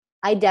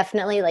I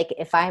definitely like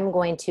if I'm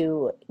going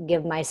to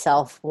give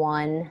myself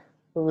one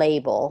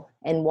label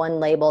and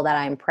one label that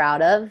I'm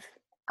proud of,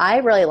 I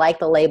really like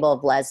the label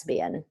of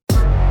lesbian.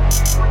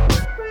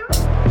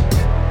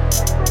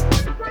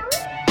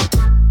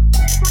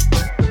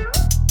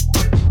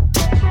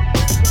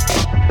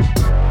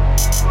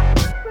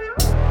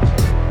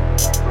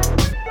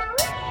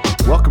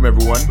 Welcome,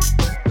 everyone.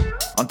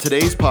 On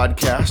today's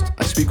podcast,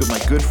 I speak with my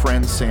good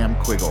friend, Sam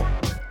Quiggle.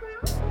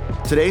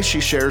 Today, she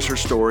shares her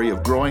story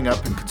of growing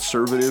up in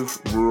conservative,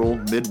 rural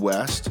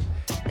Midwest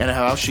and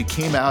how she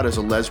came out as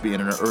a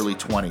lesbian in her early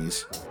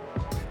 20s.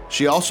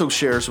 She also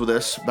shares with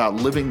us about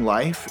living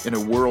life in a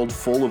world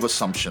full of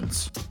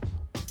assumptions.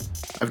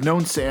 I've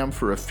known Sam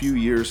for a few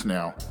years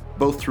now,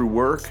 both through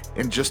work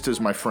and just as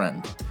my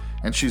friend,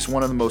 and she's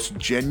one of the most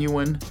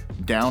genuine,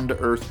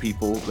 down-to-earth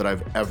people that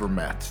I've ever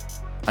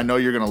met. I know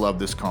you're going to love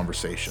this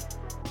conversation.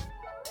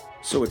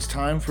 So it's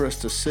time for us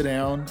to sit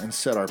down and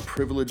set our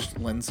privileged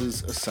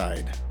lenses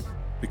aside,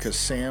 because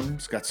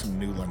Sam's got some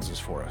new lenses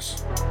for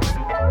us.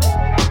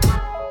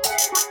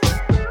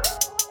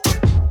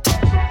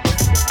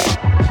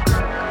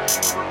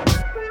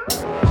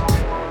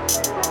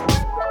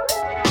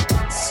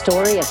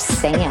 Story of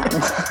Sam.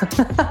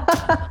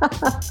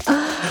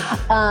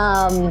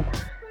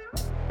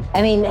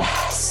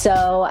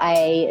 So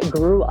I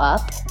grew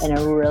up in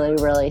a really,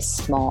 really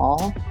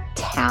small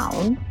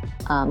town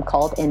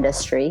called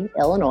Industry,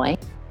 Illinois.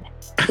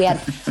 We had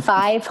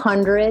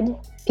 500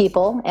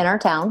 people in our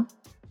town.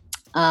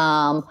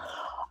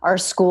 Our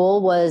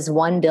school was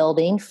one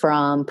building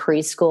from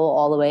preschool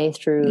all the way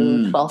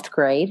through 12th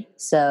grade.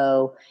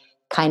 So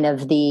kind of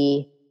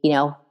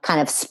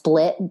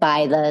split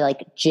by the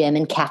like gym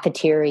and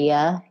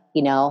cafeteria,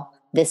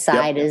 this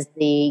side is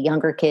the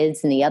younger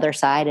kids and the other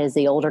side is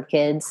the older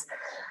kids.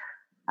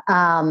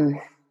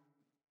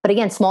 But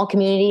again, small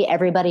community,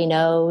 everybody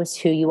knows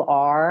who you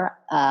are.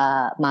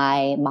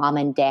 My mom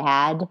and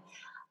dad,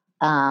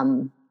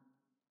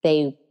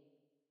 they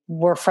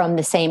were from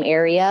the same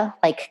area,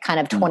 like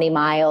kind of 20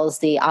 miles,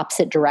 the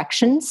opposite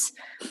directions.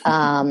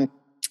 And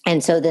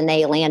so then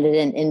they landed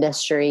in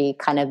Industry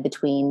kind of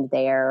between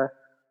their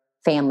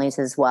families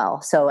as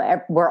well. So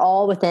we're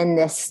all within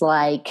this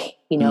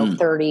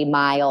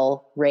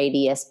 30-mile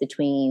radius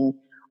between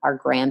our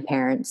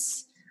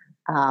grandparents,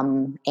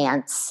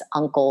 aunts,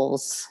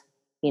 uncles,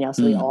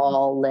 so we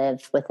all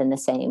live within the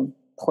same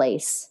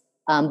place.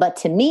 But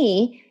to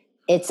me,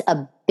 it's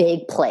a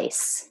big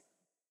place,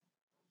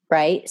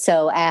 right?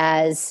 So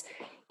as,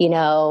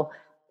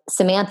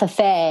 Samantha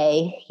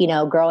Faye,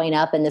 growing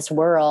up in this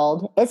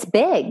world, it's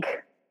big,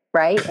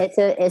 right?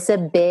 It's a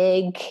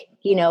big,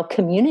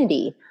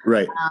 community.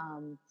 Right.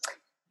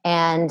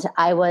 And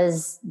I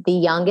was the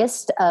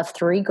youngest of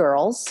three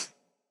girls.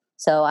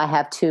 So I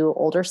have two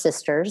older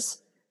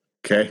sisters.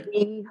 Okay.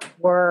 We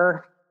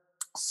were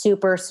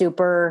super,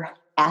 super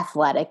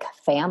athletic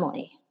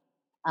family.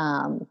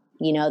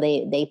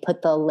 They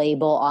put the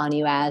label on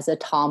you as a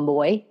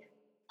tomboy.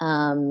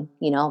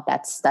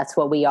 That's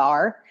what we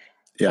are.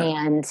 Yeah.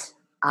 And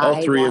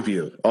all three of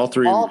you super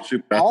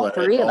athletic. All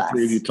three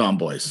of you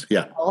tomboys.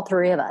 Yeah. All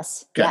three of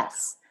us. Okay.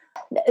 Yes.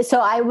 So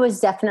I was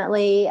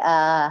definitely,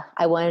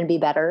 I wanted to be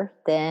better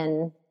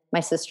than my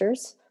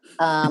sisters.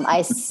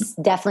 I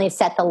definitely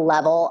set the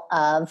level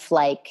of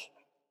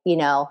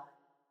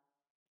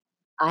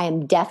I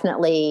am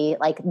definitely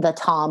like the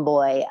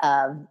tomboy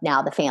of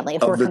now the family.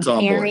 If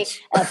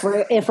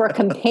we're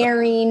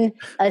comparing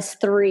us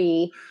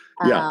three,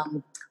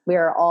 we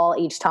are all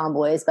each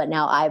tomboys, but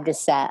now I've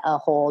just set a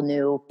whole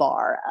new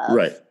bar of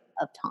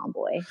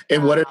tomboy.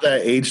 And what are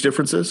the age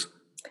differences?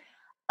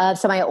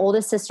 So my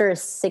oldest sister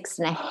is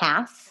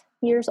 6.5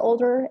 years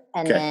older,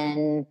 and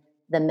then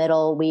the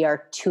middle, we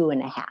are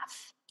 2.5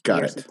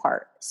 years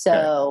apart.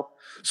 So.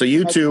 So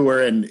you two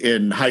were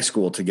in high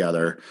school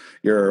together.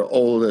 Your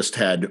oldest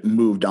had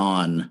moved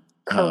on.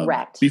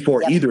 Correct.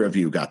 Before either of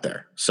you got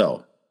there.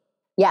 So.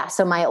 Yeah.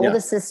 So my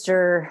oldest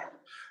sister.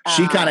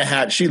 She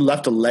she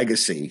left a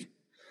legacy.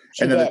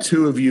 And then the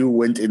two of you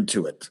went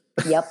into it.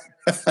 Yep.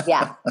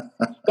 Yeah.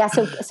 Yeah.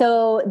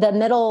 So the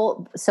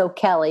middle, so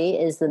Kelly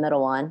is the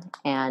middle one,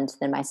 and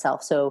then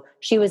myself. So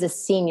she was a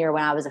senior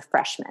when I was a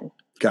freshman.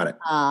 Got it.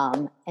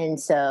 And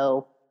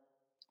so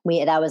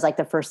that was like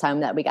the first time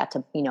that we got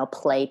to,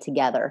 play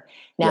together.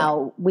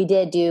 Now we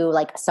did do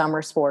like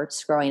summer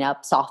sports growing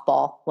up.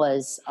 Softball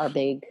was our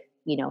big,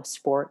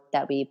 sport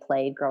that we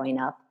played growing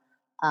up.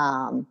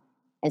 And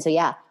so,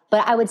 yeah,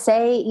 but I would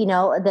say,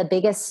 the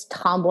biggest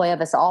tomboy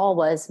of us all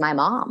was my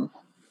mom.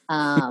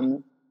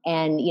 And,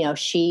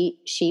 she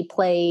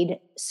played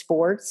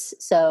sports.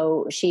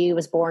 So she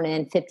was born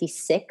in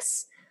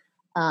 56.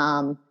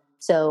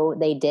 So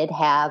they did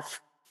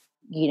have,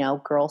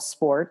 girls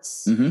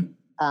sports. Mm-hmm.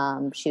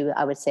 She,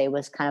 I would say,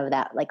 was kind of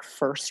that like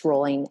first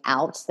rolling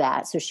out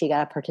that. So she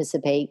got to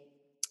participate.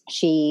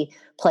 She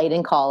played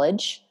in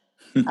college.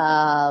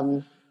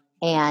 And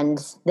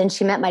then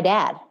she met my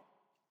dad.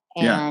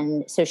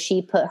 And so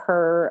she put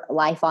her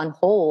life on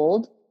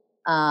hold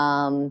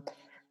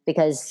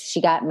because she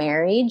got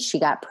married, she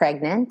got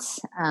pregnant,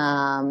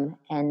 and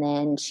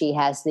then she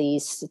has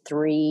these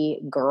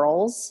 3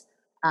 girls.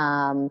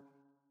 And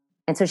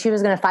so she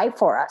was going to fight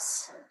for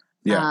us,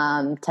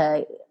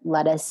 to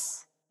let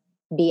us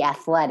be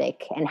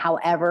athletic, and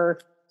however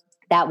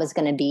that was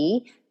going to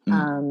be,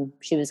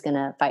 she was going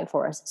to fight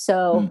for us.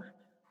 So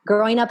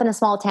growing up in a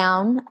small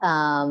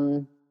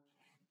town,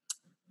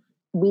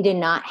 we did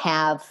not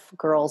have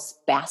girls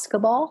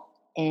basketball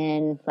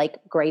in like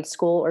grade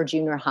school or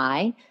junior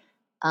high.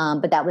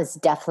 But that was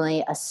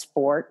definitely a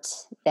sport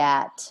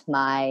that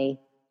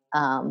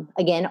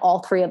again, all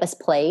 3 of us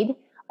played.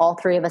 All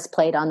 3 of us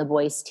played on the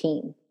boys'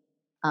 team.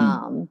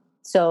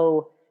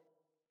 So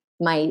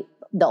the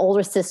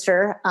older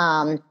sister,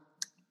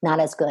 not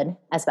as good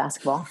as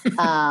basketball,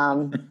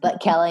 but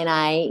Kelly and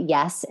I,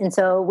 yes. And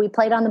so we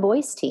played on the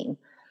boys' team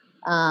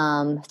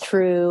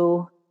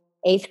through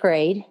 8th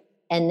grade.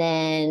 And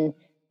then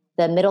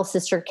the middle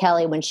sister,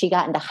 Kelly, when she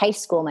got into high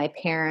school, my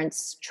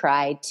parents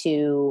tried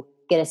to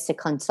get us to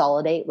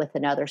consolidate with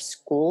another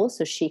school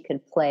so she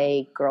could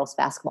play girls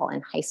basketball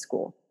in high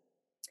school.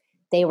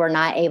 They were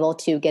not able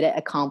to get it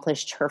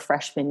accomplished her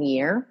freshman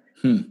year.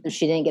 So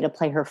she didn't get to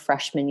play her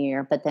freshman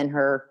year, but then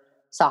her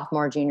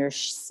sophomore, junior,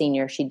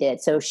 senior, she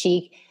did. So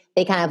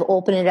they kind of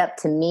opened it up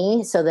to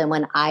me. So then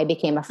when I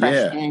became a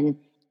freshman,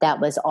 that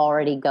was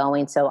already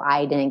going. So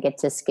I didn't get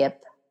to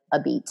skip a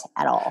beat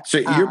at all. So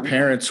your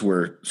parents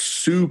were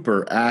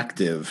super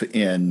active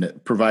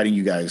in providing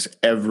you guys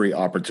every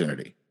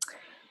opportunity.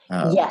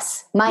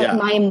 Yes.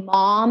 My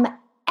mom,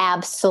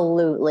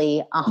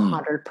 absolutely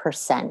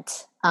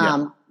 100%.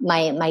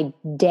 My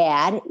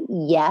dad,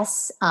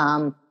 yes.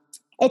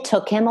 It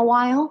took him a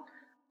while.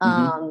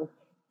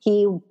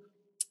 He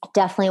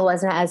definitely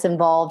wasn't as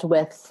involved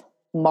with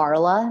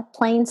Marla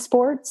playing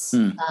sports.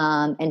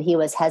 And he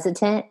was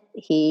hesitant.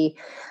 He,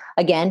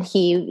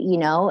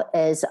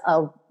 is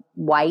a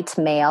white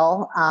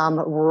male,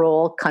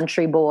 rural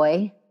country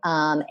boy.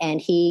 And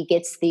he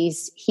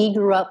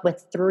grew up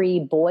with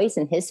 3 boys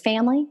in his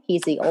family.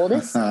 He's the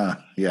oldest. And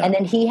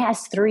then he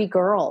has 3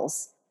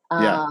 girls.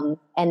 And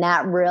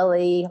that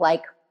really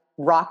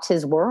rocked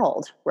his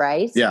world.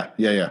 Right. Yeah.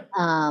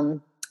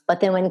 But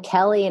then when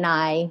Kelly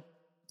and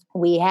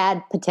we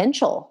had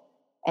potential,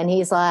 and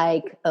he's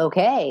like,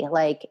 okay,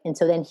 and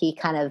so then he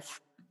kind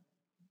of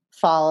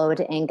followed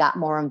and got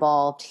more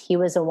involved. He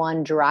was the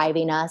one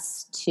driving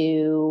us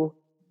to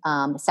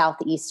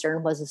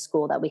Southeastern was a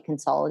school that we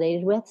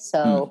consolidated with.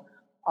 So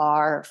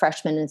our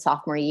freshman and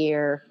sophomore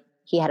year,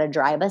 he had to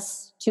drive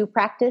us to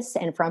practice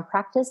and from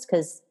practice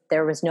because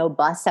there was no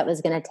bus that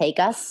was going to take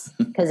us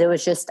because it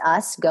was just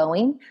us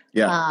going.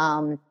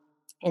 And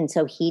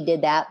so he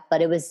did that,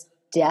 but it was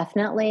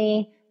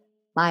definitely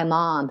my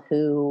mom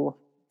who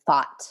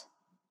fought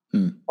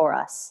for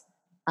us.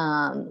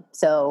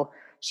 So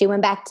she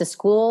went back to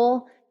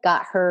school,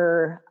 got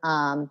her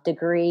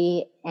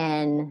degree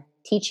in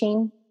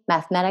teaching,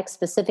 mathematics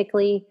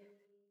specifically.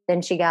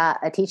 Then she got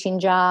a teaching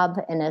job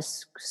in a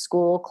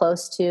school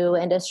close to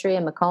industry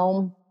in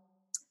Macomb.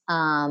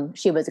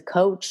 She was a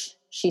coach.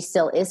 She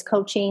still is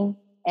coaching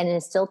and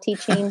is still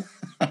teaching.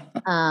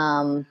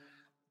 But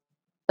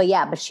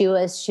she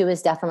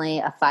was definitely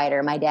a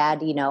fighter. My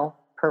dad,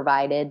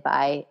 provided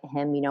by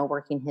him,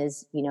 working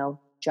his,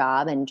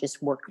 job and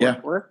just work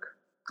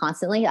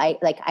constantly.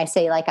 I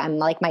say I'm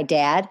like my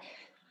dad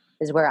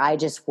is where I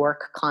just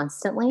work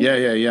constantly.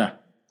 Yeah.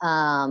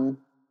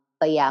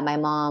 But yeah, my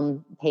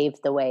mom paved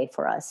the way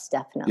for us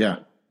definitely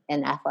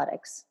in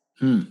athletics.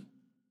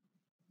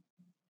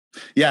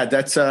 Yeah.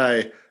 That's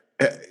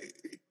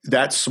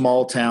that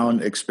small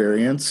town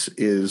experience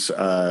is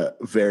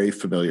very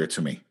familiar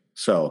to me.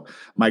 So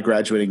my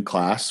graduating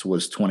class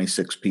was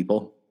 26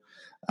 people.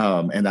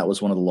 And that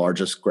was one of the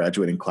largest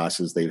graduating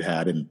classes they've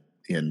had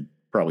in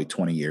probably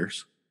 20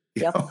 years.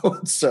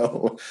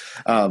 So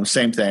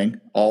same thing.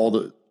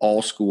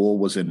 All school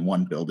was in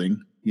one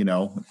building,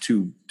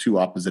 two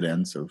opposite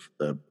ends of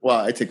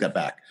I take that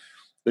back.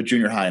 The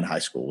junior high and high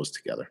school was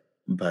together,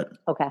 but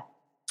okay.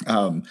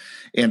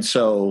 And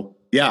so,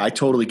 I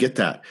totally get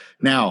that.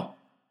 Now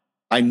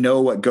I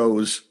know what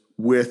goes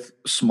with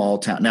small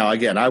town. Now,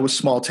 again, I was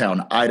small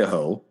town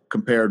Idaho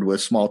compared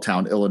with small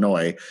town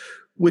Illinois,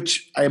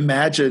 which I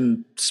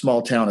imagine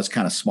small town is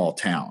kind of small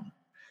town.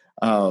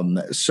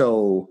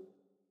 So,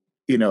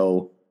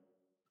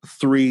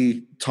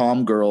 3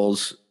 Tom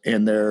girls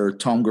and their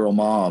Tom girl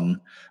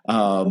mom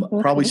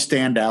probably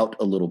stand out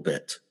a little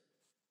bit.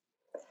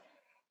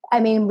 I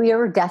mean, we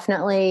were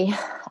definitely,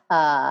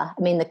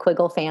 the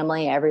Quiggle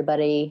family,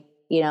 everybody,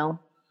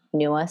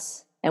 knew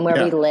us. And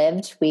where we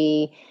lived,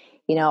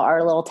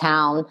 our little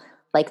town,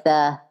 I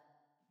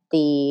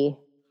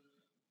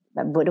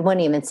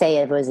wouldn't even say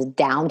it was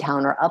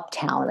downtown or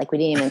uptown. We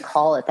didn't even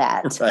call it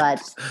that. Right.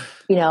 But,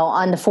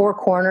 on the 4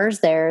 corners,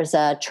 there's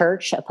a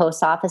church, a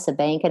post office, a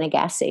bank, and a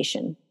gas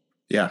station.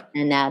 Yeah.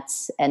 And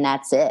that's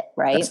it,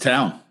 right? That's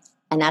town.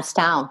 And that's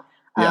town.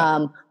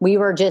 Yeah. We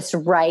were just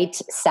right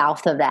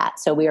south of that.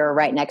 So we were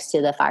right next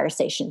to the fire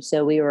station.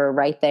 So we were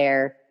right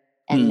there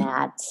in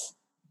that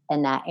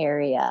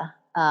area.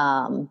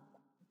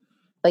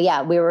 but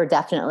yeah, we were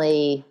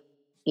definitely,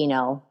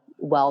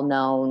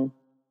 well-known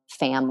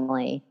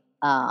family.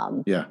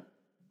 Yeah.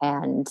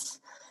 And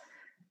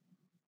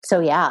so,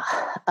 yeah.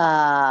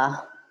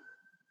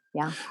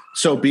 Yeah.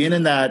 So being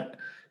in that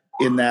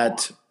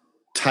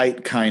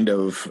tight kind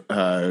of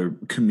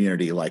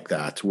community like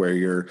that, where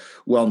you're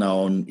well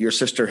known, your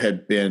sister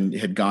had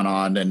gone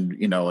on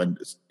and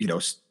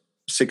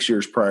 6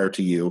 years prior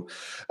to you,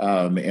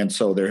 and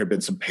so there had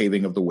been some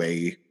paving of the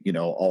way,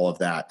 all of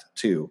that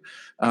too.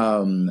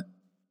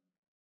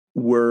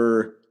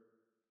 Were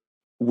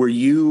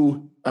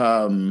you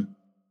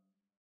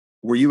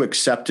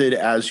accepted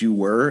as you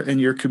were in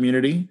your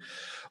community,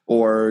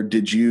 or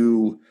did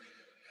you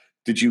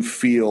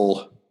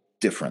feel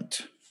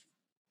different?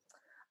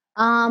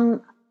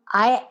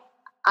 I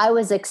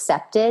was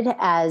accepted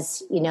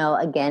as,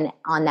 again,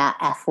 on that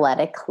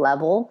athletic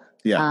level.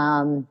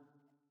 Yeah.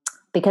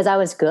 Because I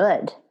was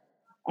good.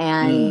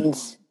 And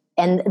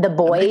the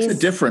boys. It makes a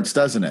difference,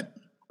 doesn't it?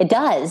 It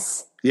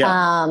does.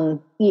 Yeah.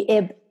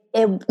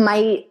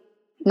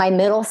 My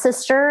middle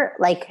sister,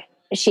 like,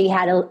 she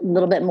had a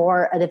little bit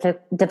more of a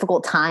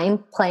difficult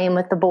time playing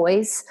with the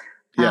boys.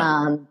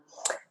 Yeah.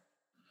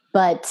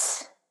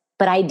 But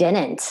I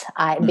didn't,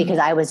 because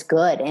I was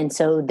good. And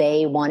so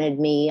they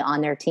wanted me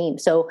on their team.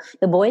 So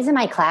the boys in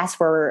my class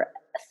were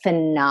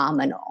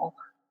phenomenal,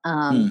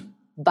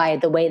 by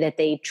the way that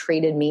they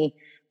treated me,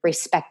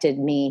 respected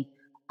me.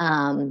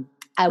 I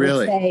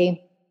would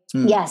say,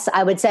 yes,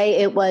 I would say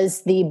it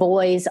was the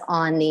boys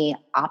on the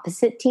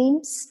opposite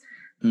teams,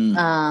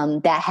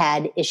 that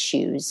had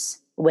issues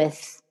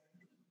with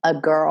a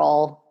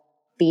girl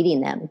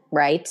beating them.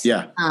 Right.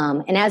 Yeah.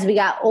 And as we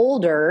got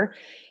older,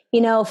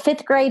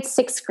 5th grade,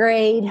 6th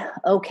grade,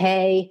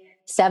 okay.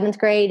 7th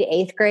grade,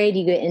 8th grade,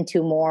 you get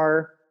into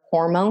more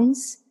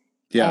hormones.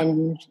 Yeah.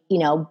 And,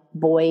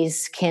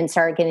 boys can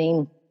start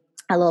getting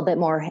a little bit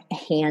more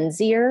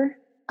handsier.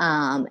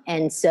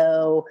 And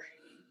so,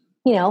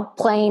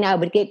 playing, I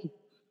would get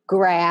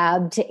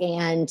grabbed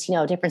and,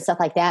 different stuff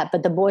like that.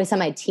 But the boys on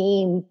my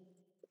team,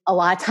 a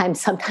lot of times,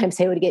 sometimes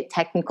they would get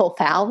technical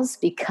fouls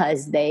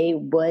because they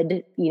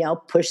would,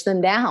 push them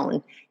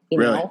down,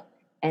 know,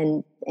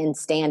 and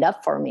stand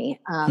up for me.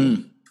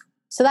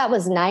 So that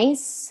was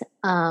nice.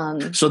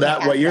 So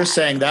that what you're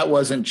saying, that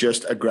wasn't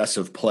just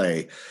aggressive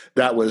play.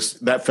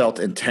 That felt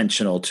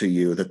intentional to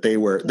you, that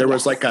there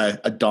was like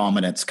a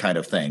dominance kind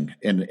of thing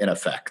in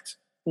effect.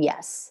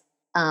 Yes.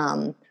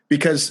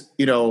 Because,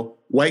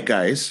 white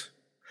guys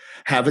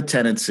have a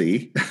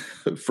tendency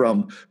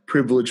from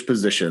privileged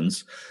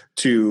positions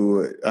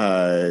to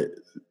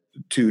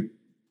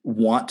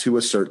want to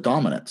assert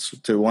dominance,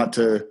 to want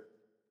to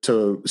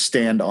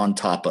stand on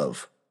top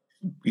of,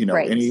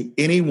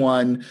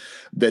 anyone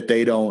that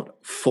they don't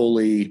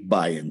fully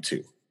buy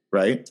into.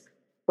 Right.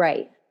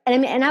 Right. And I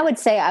mean, and I would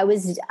say I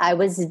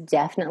was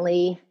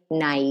definitely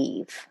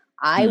naive.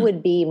 I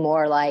would be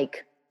more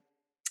like,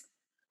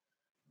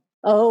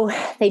 oh,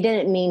 they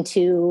didn't mean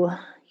to,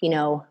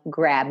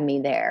 grab me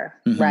there.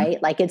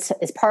 Right. Like it's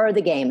part of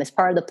the game. It's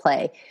part of the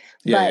play.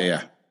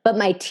 But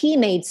my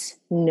teammates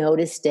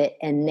noticed it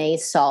and they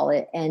saw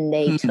it and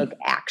they took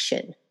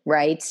action.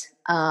 Right.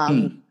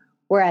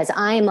 Whereas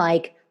I'm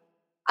like,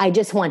 I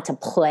just want to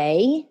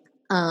play,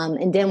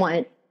 and didn't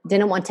want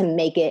to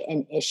make it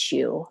an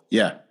issue.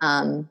 Yeah.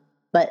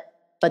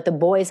 But the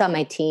boys on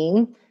my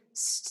team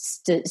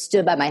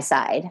stood by my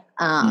side.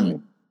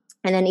 And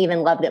then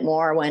even loved it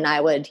more when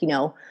I would,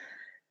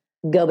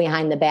 go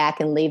behind the back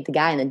and leave the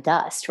guy in the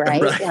dust.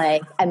 Right.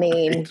 Like, I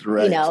mean,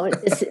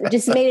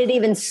 just made it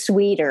even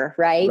sweeter.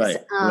 Right.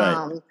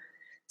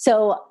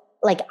 So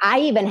like, I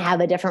even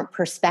have a different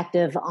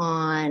perspective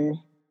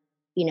on,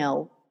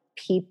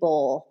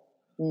 people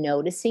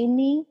noticing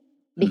me,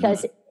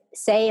 because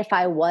say if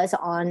I was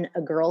on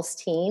a girl's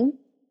team,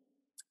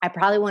 I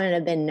probably wouldn't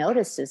have been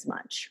noticed as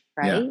much.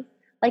 Right. Yeah.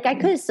 Like I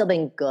could have still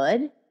been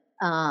good,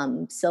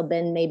 still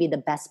been maybe the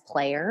best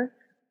player.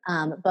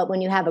 But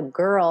when you have a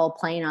girl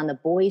playing on the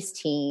boys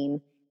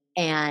team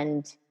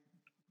and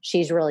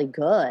she's really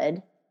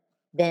good,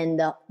 then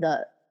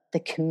the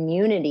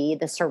community,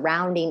 the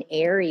surrounding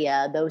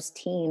area, those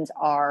teams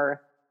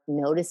are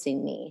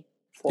noticing me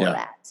for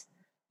that.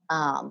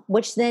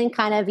 Which then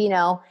kind of,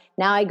 now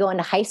I go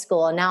into high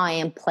school and now I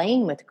am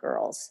playing with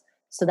girls.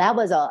 So that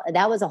was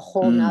a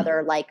whole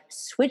nother like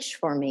switch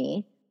for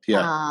me.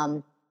 Yeah.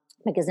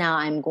 Because now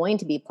I'm going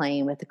to be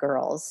playing with the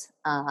girls.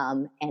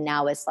 And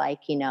now it's like,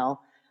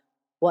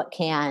 what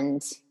can,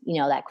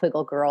 that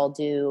Quiggle girl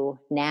do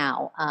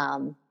now?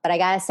 But I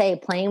gotta say,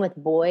 playing with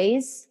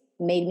boys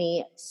made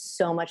me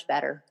so much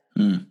better.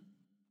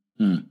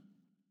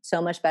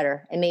 So much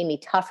better. It made me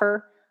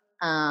tougher.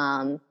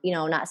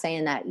 Not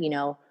saying that,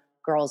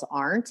 girls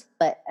aren't,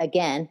 but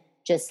again,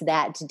 just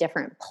that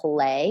different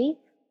play,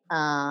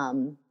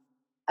 I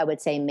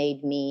would say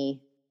made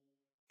me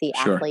the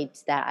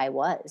athlete that I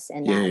was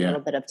in that little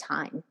bit of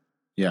time.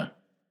 Yeah.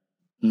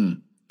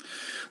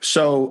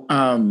 So,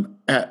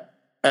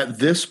 at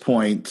this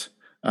point,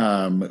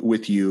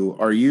 with you,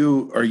 are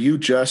you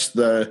just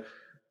the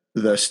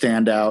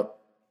standout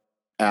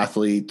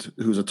athlete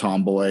who's a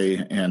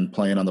tomboy and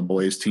playing on the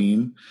boys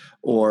team?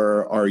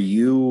 Or are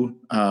you,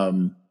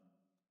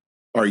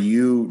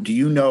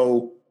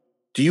 do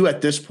you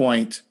at this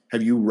point,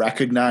 have you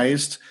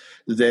recognized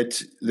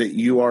that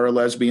you are a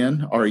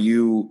lesbian? Are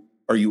you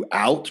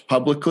out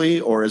publicly,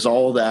 or is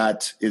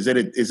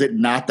it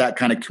not that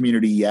kind of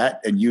community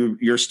yet? And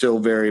you're still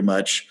very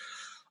much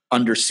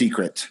under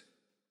secret?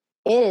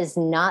 It is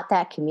not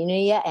that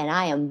community yet, and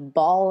I am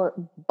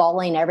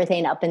balling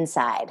everything up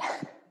inside.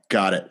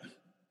 Got it.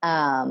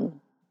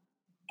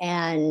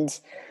 And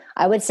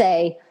I would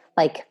say,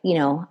 like,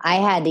 I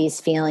had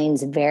these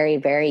feelings very,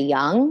 very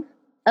young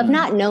of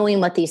not knowing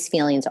what these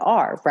feelings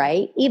are,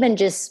 right? Even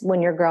just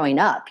when you're growing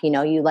up,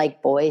 you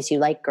like boys, you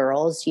like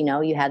girls,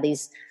 you have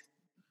these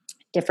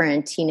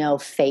different,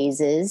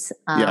 phases.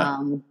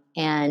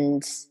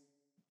 And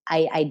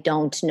I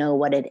don't know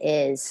what it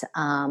is.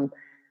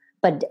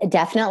 But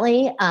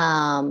definitely,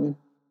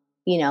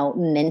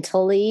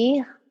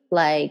 mentally,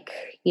 like,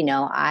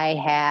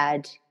 I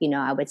had,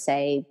 I would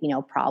say,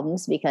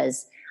 problems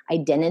because I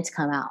didn't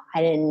come out.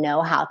 I didn't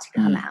know how to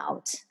come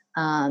out.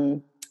 I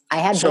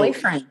had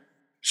boyfriend.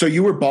 So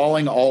you were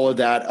balling all of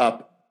that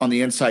up on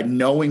the inside,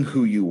 knowing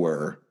who you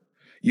were.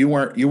 You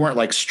weren't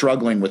like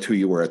struggling with who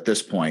you were at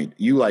this point.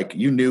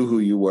 You knew who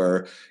you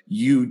were.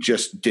 You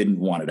just didn't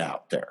want it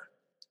out there.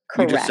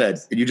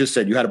 Correct. You just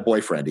said you had a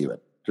boyfriend even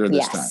during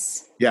this time.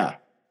 Yeah.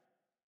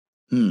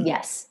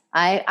 Yes.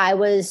 I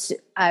was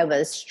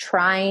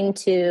trying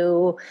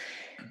to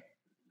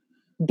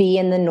be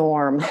in the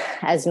norm,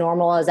 as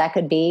normal as I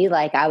could be.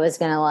 Like, I was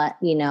going to let,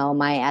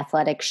 my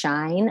athletic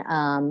shine.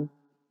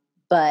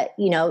 But,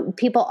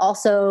 people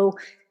also,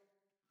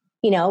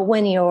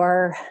 when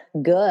you're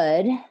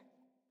good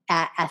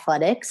at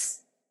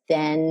athletics,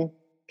 then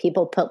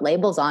people put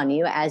labels on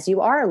you as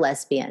you are a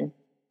lesbian.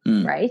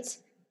 Right.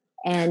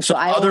 And so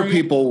other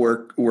people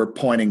were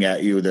pointing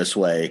at you this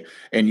way,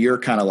 and you're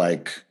kind of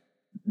like,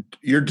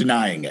 you're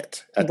denying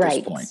it at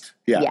this point.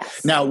 Yeah.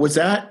 Yes. Now, was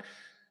that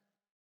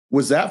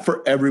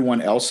for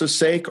everyone else's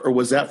sake, or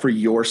was that for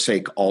your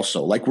sake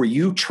also? Like, were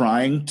you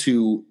trying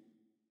to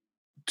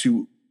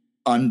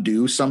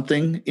undo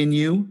something in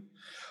you?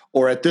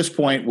 Or at this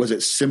point, was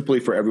it simply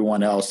for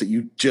everyone else that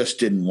you just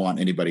didn't want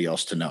anybody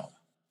else to know?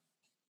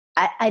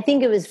 I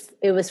think it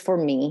was for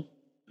me.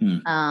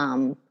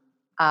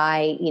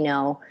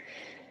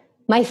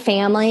 My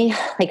family,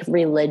 like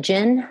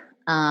religion,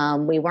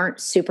 we weren't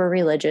super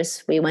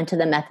religious. We went to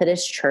the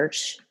Methodist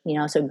church,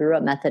 so grew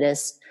up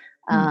Methodist.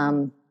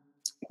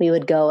 We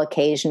would go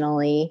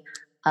occasionally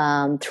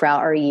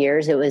throughout our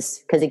years. It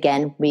was because,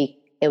 again,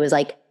 it was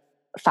like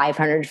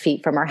 500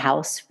 feet from our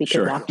house. We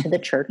could walk to the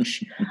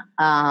church.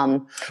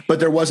 But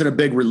there wasn't a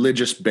big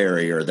religious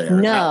barrier there.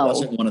 No. That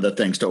wasn't one of the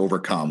things to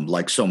overcome,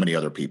 like so many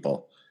other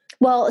people.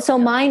 Well, so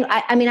mine,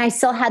 I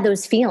still had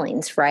those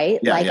feelings,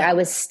 right? I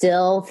was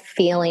still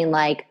feeling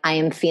like I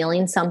am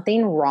feeling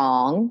something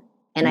wrong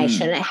and I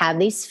shouldn't have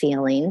these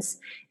feelings.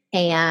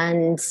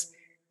 And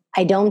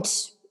I don't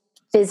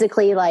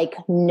physically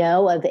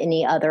know of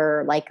any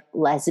other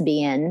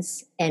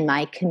lesbians in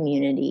my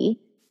community.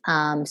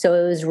 So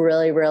it was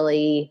really,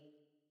 really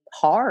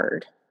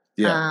hard.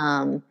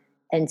 Yeah.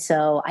 And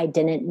so I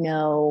didn't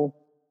know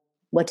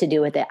what to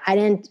do with it. I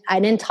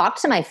didn't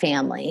talk to my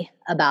family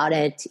about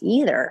it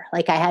either.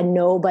 I had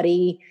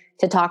nobody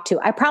to talk to.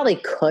 I probably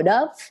could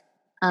have,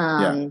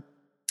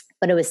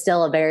 but it was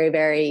still a very,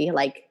 very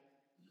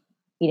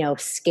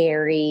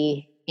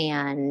scary,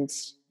 and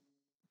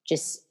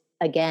just,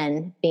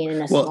 again, being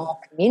in a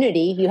small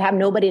community, you have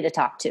nobody to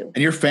talk to. And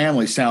your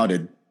family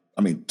sounded,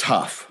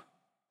 tough.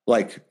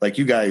 Like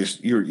you guys,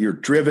 you're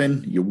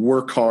driven, you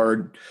work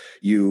hard.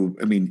 Even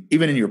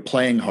in your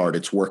playing hard,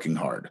 it's working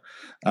hard.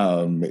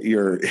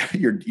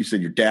 You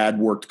said your dad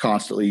worked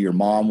constantly. Your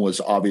mom was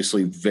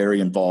obviously very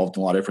involved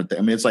in a lot of different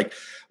things. It's like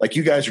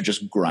you guys are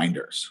just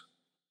grinders,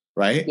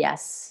 right?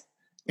 Yes.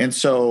 And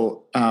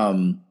so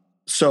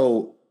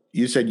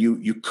you said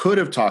you could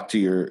have talked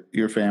to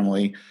your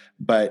family,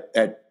 but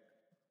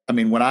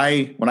when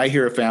I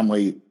hear a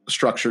family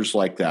structures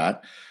like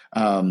that,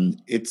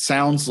 it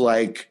sounds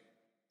like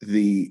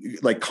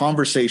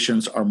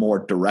conversations are more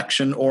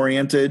direction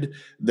oriented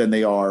than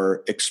they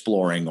are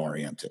exploring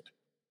oriented.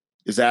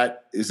 Is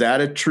that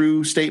a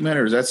true statement,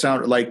 or does that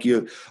sound like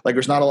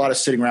there's not a lot of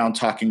sitting around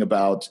talking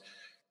about,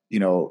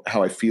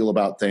 how I feel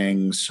about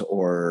things,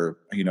 or,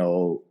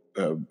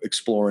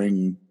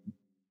 exploring,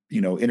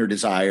 inner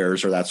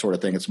desires or that sort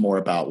of thing? It's more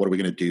about, what are we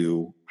going to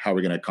do? How are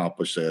we going to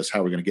accomplish this?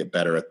 How are we going to get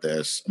better at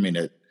this?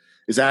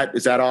 Is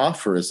that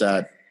off, or is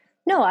that?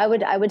 No,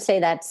 I would say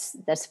that's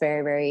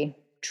very, very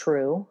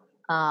true.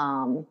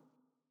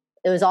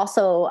 It was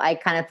also, I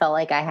kind of felt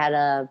like I had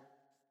a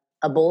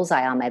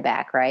bullseye on my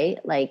back, right?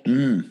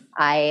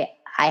 I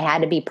had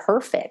to be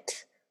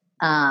perfect.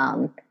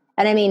 And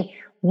me,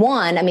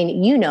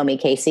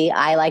 Casey,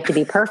 I like to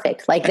be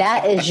perfect.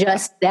 That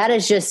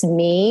is just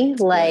me,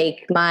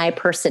 my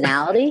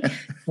personality.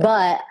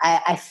 But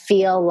I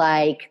feel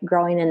like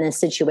growing in this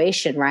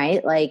situation,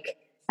 right?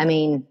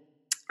 I'm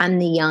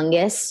the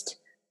youngest.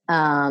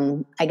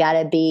 I got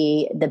to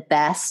be the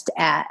best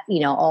at,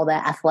 all the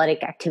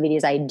athletic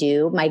activities I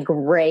do. My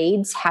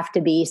grades have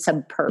to be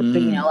superb,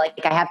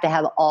 like I have to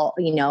have all,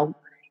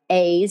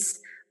 A's.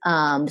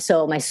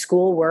 So my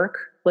schoolwork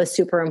was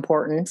super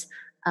important.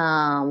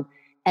 And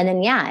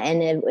then,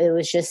 and it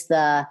was just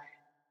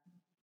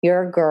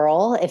you're a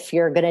girl. If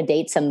you're going to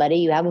date somebody,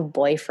 you have a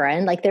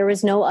boyfriend. Like there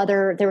was no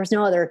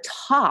other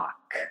talk.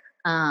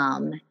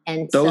 And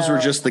those were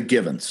just the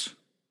givens.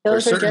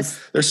 There's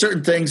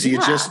certain things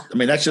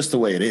that's just the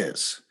way it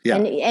is. Yeah.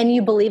 And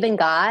you believe in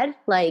God,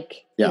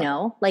 like,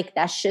 like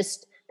that's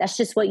just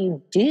what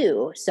you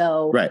do.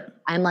 So right.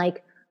 I'm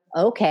like,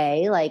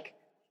 okay, like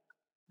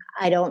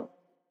I don't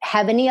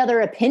have any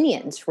other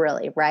opinions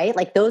really. Right.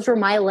 Like those were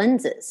my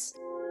lenses.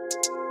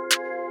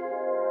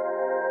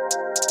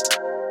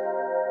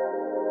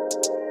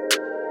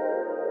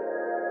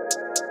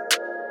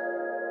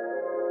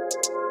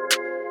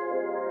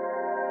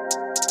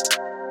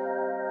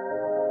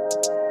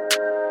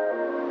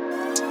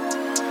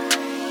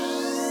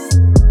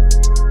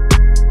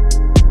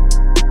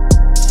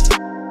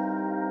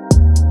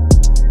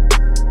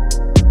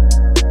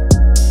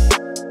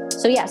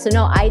 So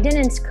no, I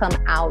didn't come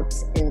out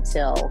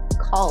until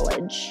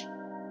college.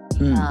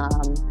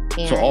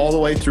 So all the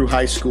way through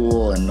high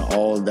school and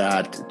all of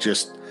that,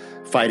 just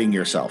fighting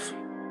yourself.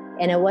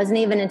 And it wasn't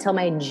even until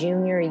my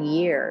junior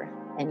year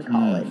in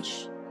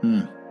college.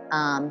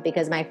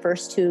 Because my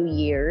first 2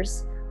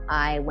 years,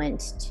 I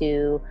went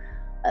to,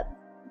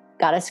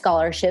 got a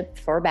scholarship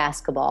for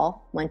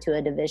basketball, went to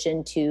a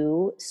Division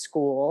II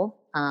school,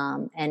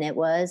 and it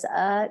was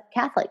a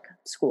Catholic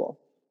school.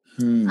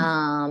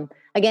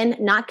 Again,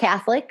 not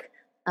Catholic,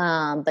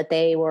 but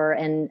they were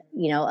in,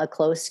 a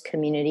close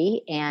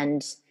community,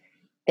 and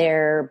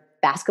their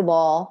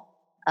basketball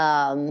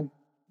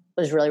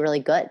was really,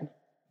 really good.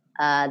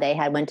 They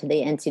had went to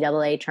the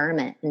NCAA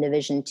tournament in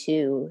Division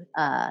II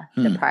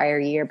the prior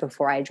year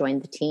before I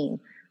joined the team.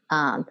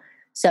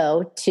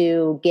 So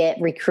to get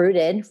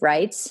recruited,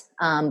 right,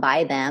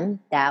 by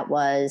them, that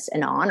was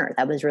an honor.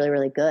 That was really,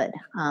 really good.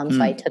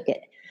 So I took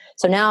it.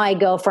 So now I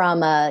go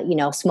from a,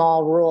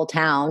 small rural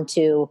town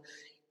to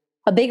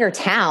a bigger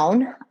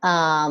town.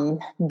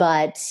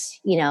 But,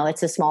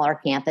 it's a smaller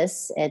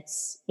campus.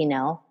 It's,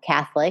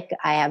 Catholic.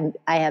 I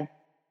have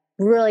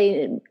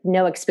really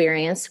no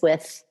experience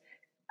with,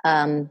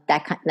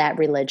 that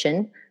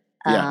religion.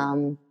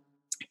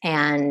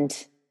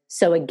 And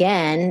so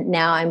again,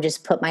 now I'm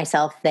just put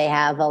myself, they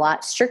have a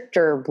lot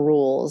stricter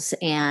rules,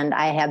 and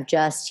I have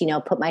just,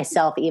 put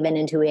myself even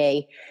into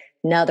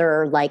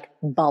another like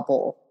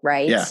bubble.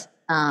 Right. Yeah.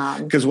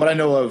 Because what I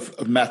know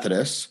of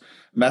Methodists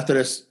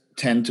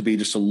tend to be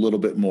just a little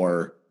bit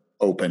more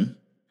open.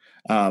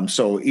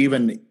 So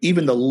even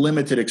the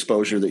limited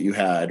exposure that you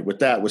had with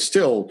that was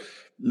still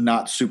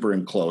not super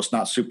enclosed,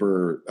 not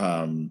super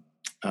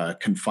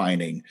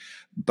confining.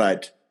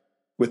 But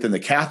within the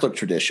Catholic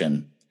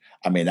tradition,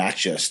 I mean, that's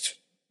just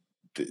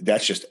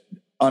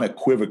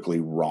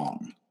unequivocally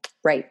wrong.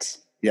 Right.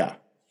 Yeah.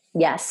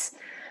 Yes.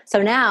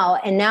 So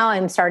now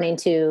I'm starting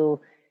to,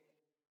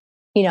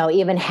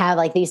 even have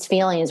like these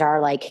feelings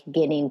are like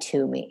getting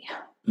to me.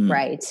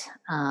 Right.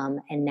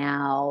 And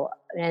now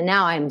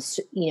I'm,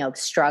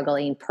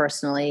 struggling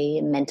personally,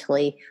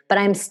 mentally, but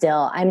I'm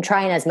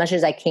trying as much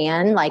as I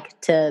can,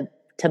 like to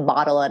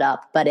bottle it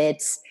up, but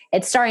it's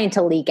starting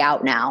to leak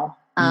out now.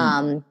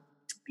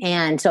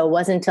 And so it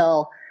wasn't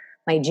until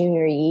my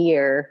junior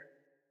year,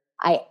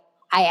 I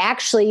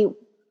actually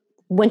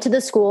went to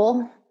the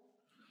school,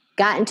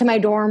 got into my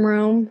dorm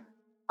room,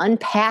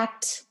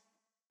 unpacked,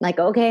 like,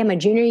 okay, my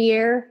junior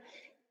year,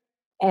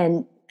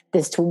 and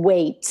this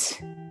weight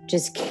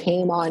just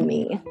came on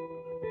me.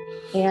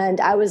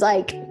 And I was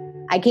like,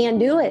 I can't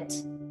do it.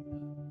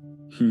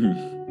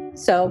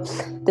 So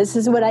this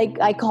is what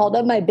I called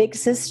up my big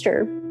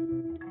sister.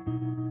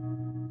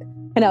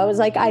 And I was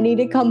like, I need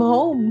to come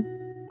home.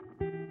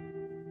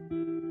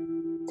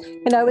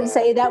 And I would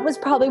say that was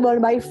probably one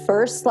of my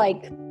first,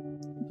 like,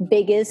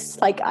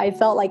 biggest, like, I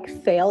felt like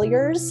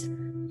failures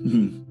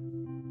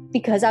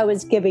because I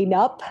was giving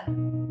up.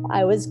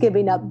 I was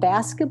giving up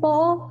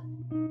basketball.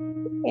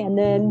 And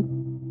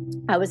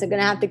then I was going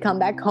to have to come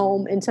back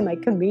home into my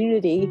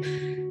community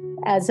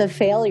as a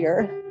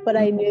failure. But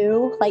I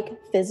knew, like,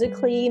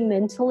 physically,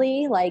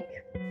 mentally, like,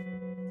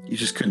 you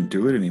just couldn't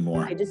do it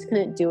anymore. I just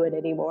couldn't do it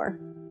anymore.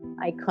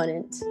 I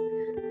couldn't.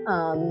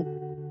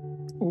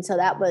 And so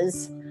that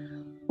was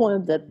one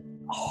of the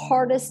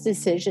hardest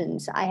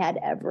decisions I had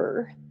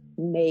ever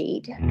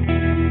made.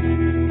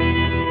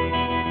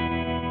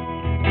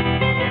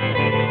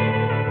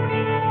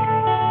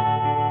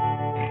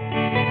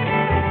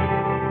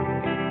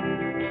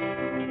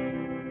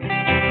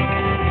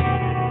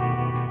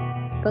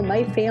 But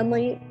my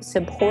family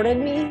supported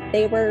me.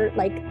 They were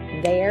like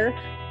there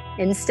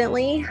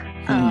instantly.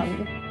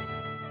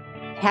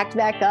 Packed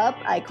back up.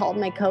 I called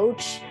my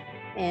coach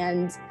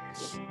and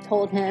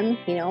told him,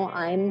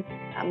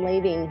 I'm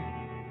leaving.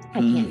 I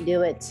can't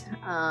do it.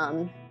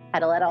 Had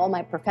to let all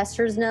my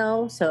professors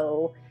know.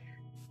 So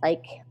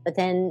But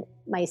then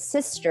my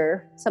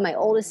sister, so my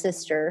oldest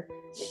sister,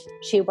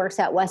 she works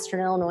at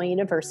Western Illinois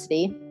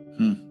University,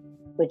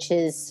 which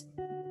is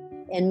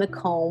in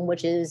Macomb,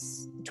 which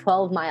is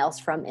 12 miles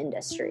from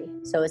Industry.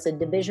 So it's a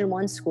Division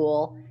I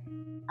school.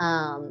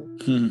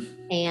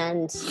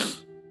 And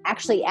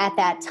actually at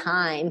that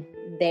time,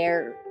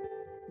 their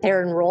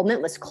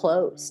enrollment was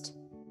closed.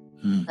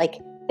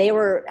 Like they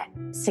were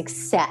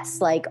success,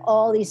 like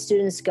all these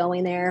students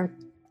going there,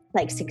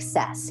 like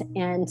success.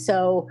 And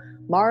so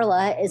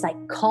Marla is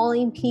like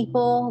calling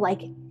people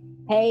like,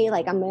 hey,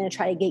 like I'm going to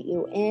try to get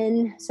you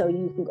in so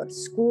you can go to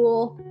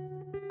school.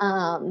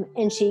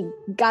 And she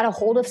got a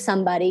hold of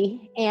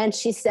somebody and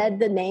she said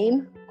the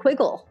name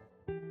Quiggle.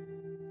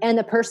 And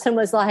the person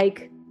was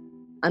like,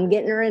 I'm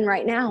getting her in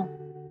right now.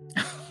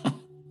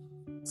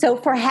 So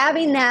for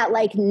having that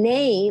like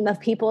name of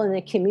people in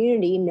the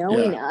community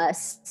knowing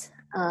us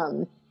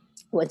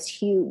was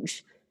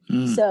huge.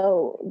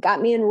 So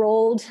got me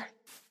enrolled,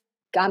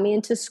 got me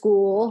into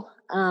school.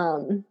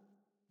 And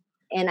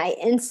I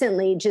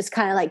instantly just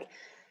kind of like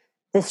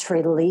this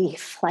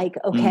relief, like,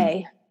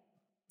 okay,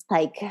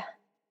 like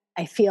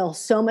I feel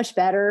so much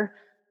better.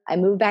 I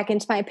moved back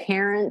into my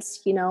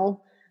parents, you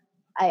know,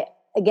 I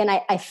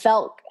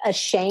felt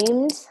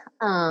ashamed,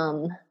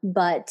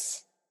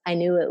 but I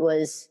knew it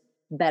was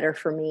better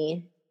for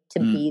me to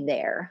be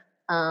there.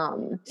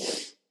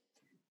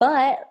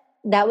 But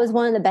that was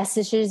one of the best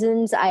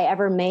decisions I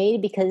ever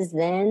made because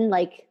then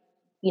like,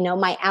 you know,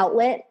 my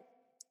outlet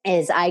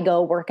is I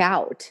go work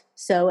out.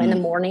 So in the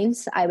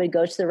mornings I would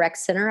go to the rec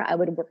center, I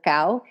would work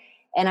out,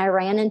 and I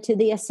ran into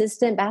the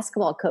assistant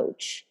basketball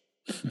coach.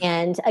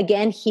 And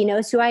again, he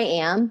knows who I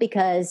am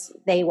because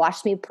they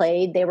watched me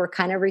play. They were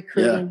kind of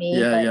recruiting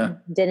me,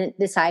 but didn't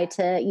decide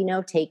to, you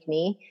know, take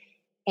me.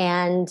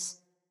 And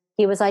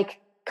he was like,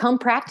 come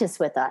practice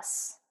with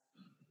us.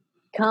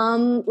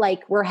 Come,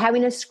 like, we're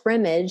having a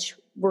scrimmage.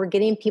 We're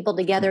getting people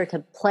together to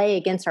play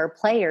against our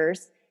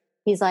players.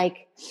 He's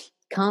like,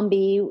 come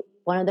be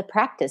one of the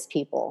practice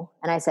people.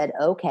 And I said,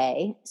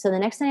 okay. So the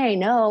next thing I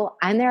know,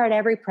 I'm there at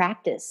every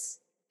practice.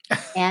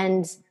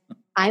 And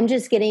I'm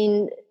just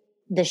getting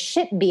the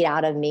shit beat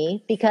out of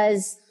me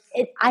because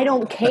I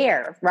don't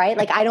care, right?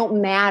 Like I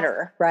don't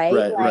matter,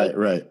 right?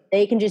 Right.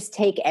 They can just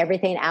take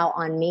everything out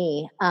on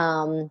me.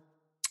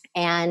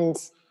 And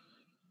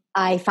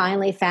I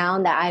finally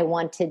found that I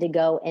wanted to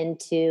go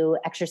into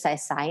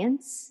exercise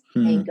science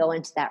and go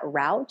into that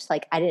route.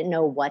 Like I didn't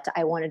know what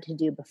I wanted to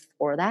do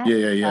before that.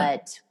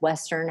 But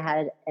Western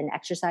had an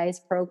exercise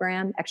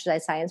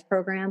science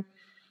program.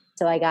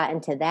 So I got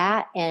into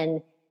that,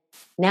 and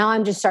now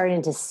I'm just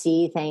starting to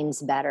see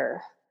things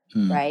better.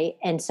 Right.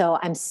 And so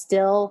I'm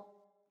still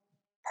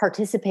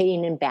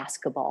participating in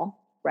basketball.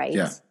 Right.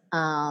 Yeah.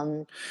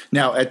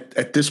 Now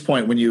at this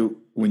point, when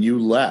you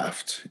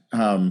left,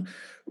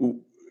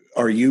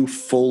 are you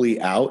fully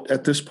out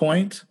at this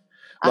point?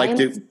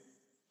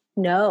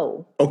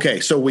 No.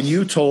 Okay. So when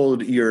you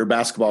told your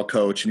basketball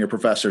coach and your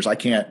professors, I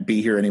can't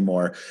be here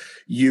anymore,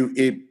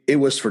 it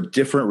was for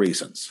different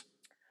reasons.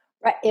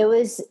 Right. It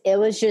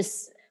was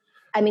just,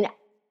 I mean,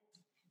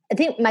 I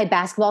think my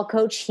basketball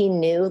coach, he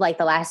knew like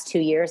the last 2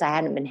 years I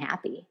hadn't been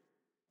happy.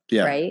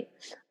 Yeah. Right.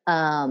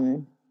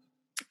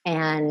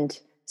 And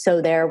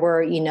so there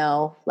were, you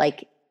know,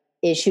 like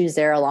issues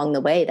there along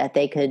the way that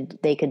they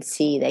could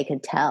see, they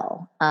could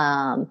tell.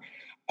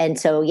 And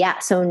so,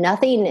 so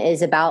nothing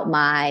is about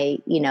my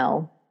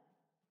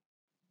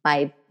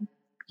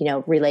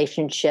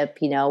relationship,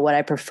 you know, what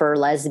I prefer,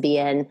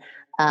 lesbian.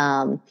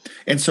 And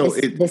so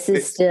this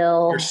is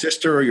still your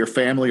sister or your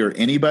family or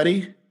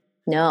anybody?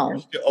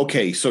 No.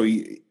 Okay. So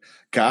you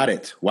got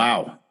it.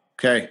 Wow.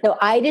 Okay. So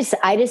I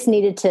just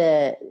needed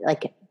to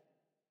like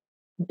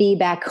be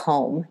back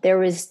home. There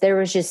was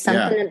just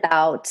something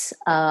about,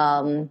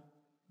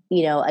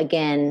 you know,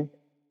 again,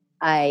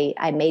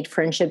 I made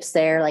friendships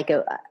there. Like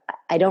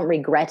I don't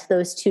regret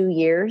those 2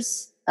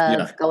 years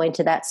of going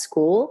to that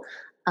school.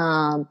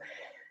 But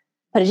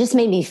it just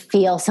made me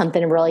feel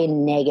something really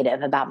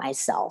negative about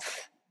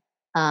myself.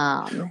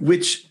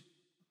 Which,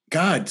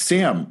 God,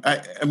 Sam,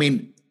 I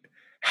mean,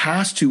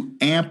 has to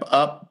amp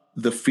up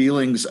the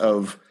feelings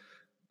of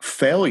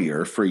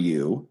failure for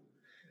you,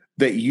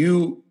 that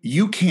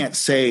you can't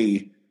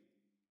say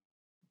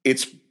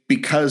it's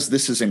because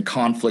this is in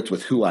conflict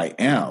with who I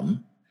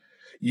am.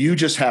 You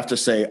just have to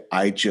say,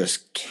 I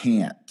just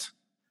can't.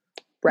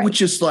 Right.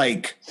 Which is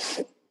like,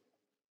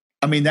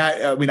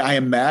 I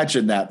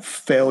imagine that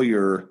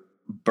failure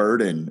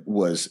burden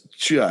was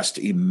just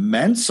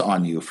immense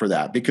on you for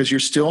that, because you're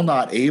still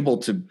not able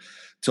to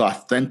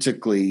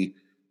authentically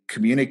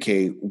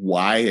communicate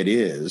why it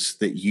is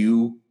that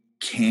you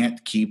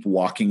can't keep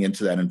walking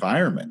into that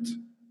environment.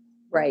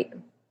 Right.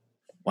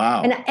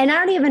 Wow. And I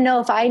don't even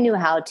know if I knew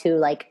how to,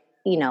 like,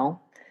 you know,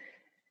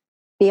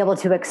 be able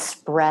to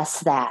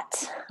express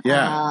that.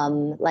 Yeah.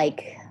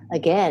 Like,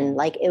 again,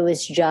 like it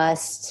was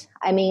just,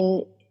 I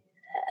mean,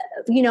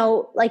 you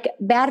know, like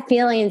bad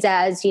feelings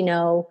as, you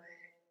know,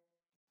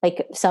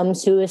 like some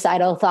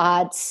suicidal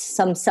thoughts,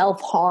 some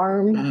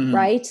self-harm,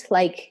 right?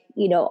 Like,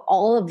 you know,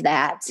 all of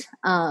that.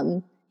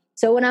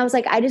 So when I was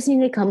like, I just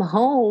need to come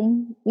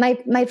home, my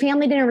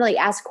family didn't really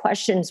ask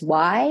questions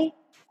why.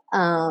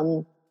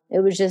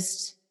 It was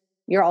just,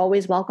 you're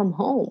always welcome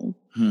home.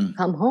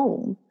 Come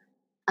home.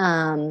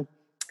 But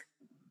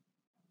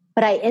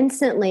I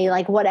instantly,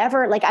 like,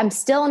 whatever, like, I'm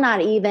still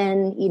not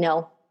even,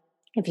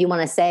 if you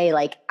want to say,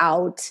 like,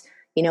 out,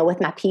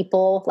 with my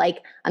people,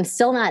 like, I'm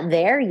still not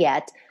there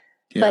yet.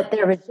 Yeah. But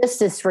there was just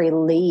this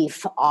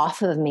relief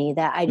off of me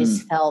that I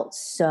just felt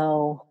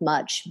so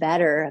much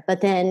better. But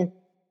then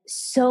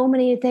so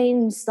many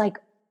things, like,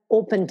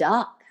 opened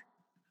up,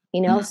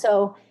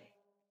 so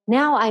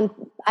now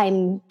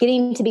I'm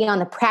getting to be on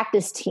the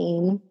practice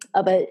team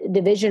of a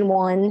Division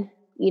I,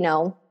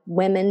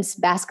 women's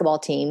basketball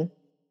team.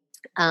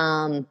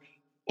 And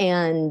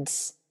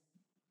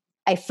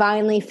I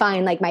finally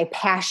find, like, my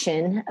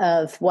passion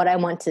of what I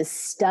want to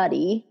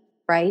study.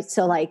 Right.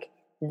 So, like,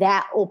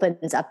 that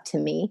opens up to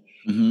me.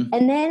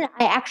 And then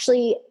I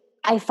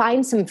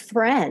find some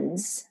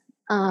friends.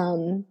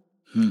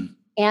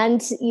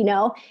 And,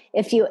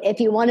 if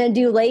you want to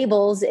do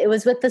labels, it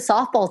was with the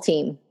softball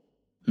team.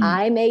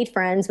 I made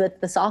friends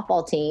with the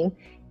softball team,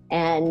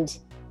 and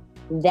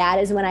that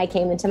is when I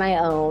came into my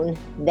own.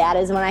 That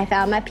is when I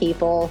found my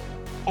people.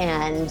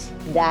 And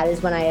that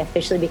is when I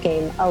officially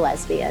became a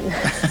lesbian.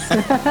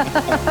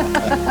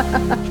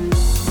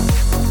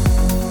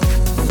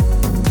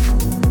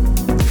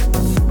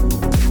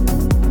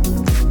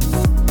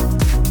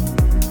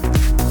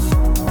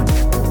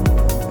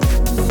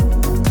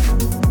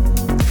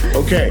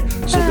 Okay,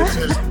 so this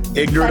is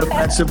ignorant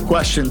offensive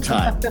question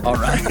time. All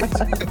right.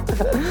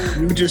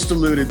 You just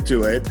alluded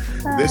to it.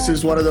 This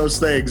is one of those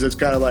things that's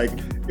kind of like,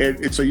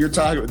 so you're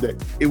talking that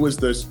it was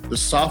the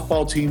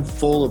softball team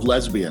full of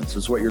lesbians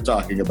is what you're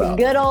talking about.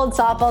 Good old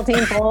softball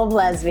team full of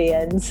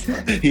lesbians.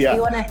 Yeah. If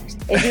you want to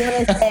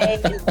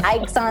say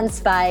Ike's on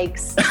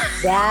Spikes,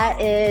 that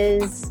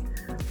is,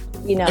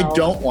 I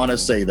don't want to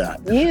say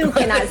that. You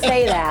cannot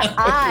say that.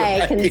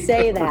 I can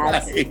say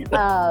that.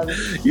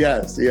 Right.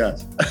 Yes.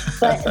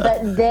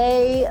 but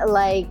they,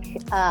 like,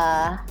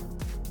 I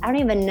don't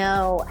even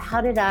know,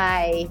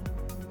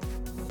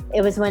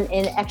 it was when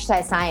in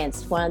exercise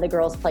science, one of the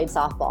girls played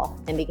softball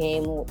and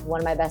became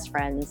one of my best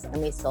friends,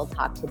 and we still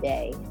talk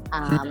today.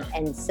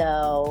 And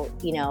so,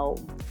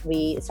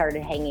 we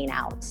started hanging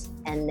out,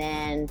 and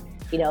then,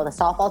 the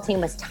softball team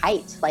was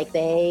tight. Like,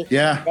 they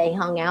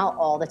hung out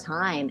all the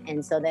time.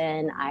 And so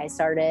then I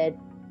started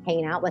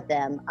hanging out with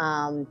them.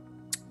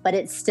 But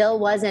it still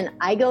wasn't,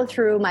 I go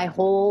through my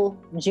whole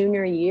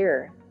junior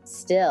year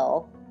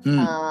still.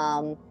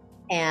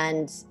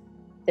 And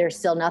there's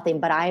still nothing,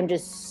 but I am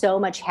just so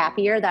much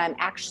happier that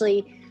I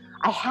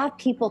have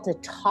people to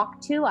talk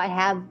to. I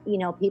have,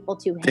 people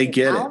to hang out. They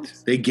get it.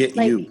 They get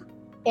you.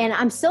 And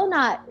I'm still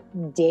not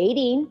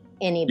dating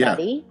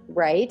anybody,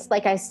 right?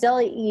 Like, I still,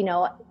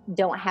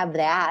 don't have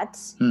that.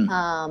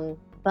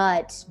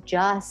 But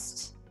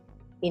just,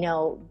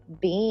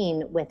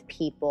 being with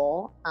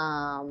people,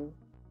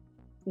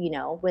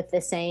 with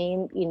the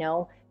same,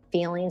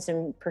 feelings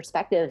and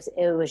perspectives,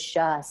 it was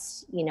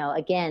just,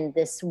 again,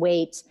 this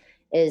weight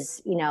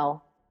is,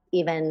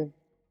 even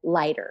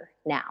lighter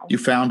now. You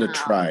found a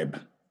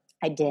tribe.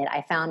 I did.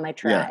 I found my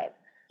tribe.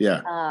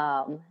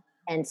 Yeah.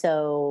 And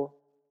so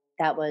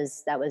that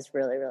was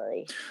really,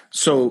 really.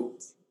 So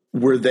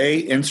were they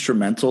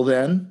instrumental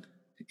then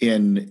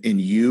in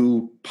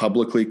you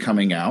publicly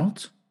coming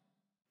out?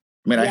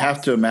 I mean, yes. I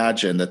have to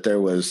imagine that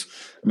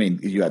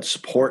you had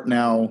support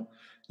now,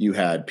 you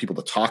had people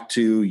to talk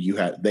to,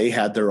 they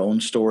had their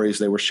own stories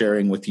they were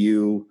sharing with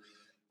you,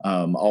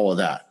 all of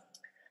that.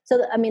 So,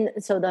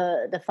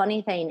 the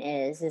funny thing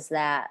is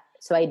that,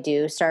 so I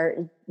do start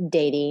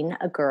dating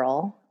a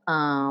girl.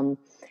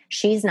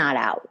 She's not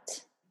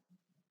out.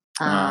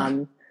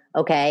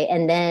 Okay.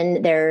 And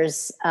then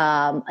there's,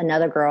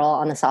 another girl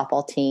on the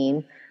softball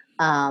team,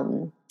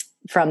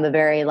 from a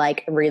very,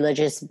 like,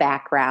 religious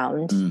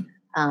background.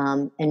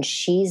 And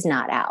she's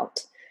not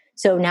out.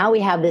 So now we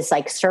have this,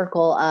 like,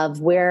 circle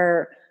of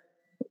where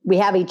we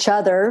have each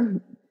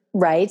other,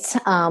 right?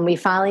 We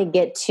finally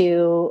get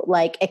to,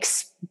 like,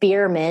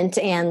 experiment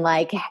and,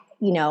 like,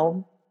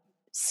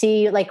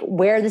 see, like,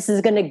 where this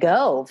is going to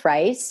go.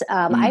 Right.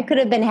 I could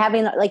have been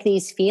having, like,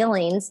 these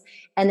feelings,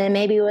 and then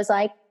maybe it was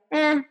like,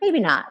 maybe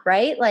not.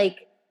 Right.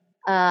 Like,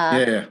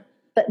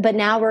 but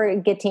now we're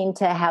getting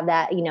to have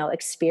that,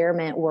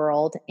 experiment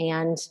world.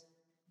 And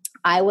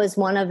I was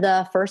one of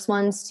the first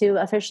ones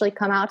to officially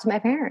come out to my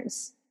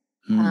parents.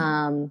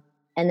 And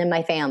then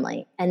my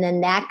family. And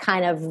then that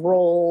kind of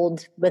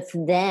rolled with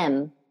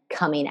them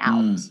coming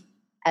out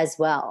as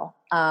well.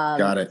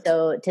 Got it.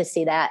 So to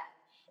see that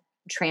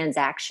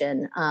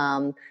transaction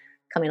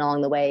coming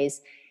along the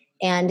ways.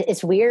 And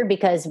it's weird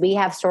because we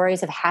have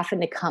stories of having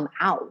to come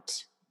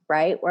out,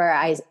 right? Where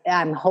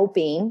I'm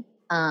hoping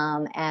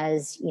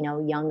as,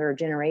 younger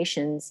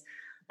generations,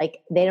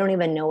 like, they don't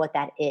even know what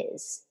that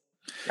is.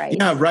 Right.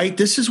 Yeah. Right.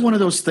 This is one of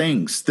those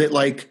things that,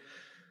 like,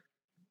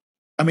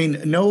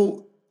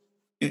 no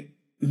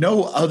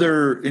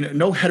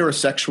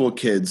heterosexual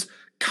kids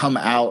come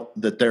out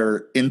that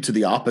they're into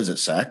the opposite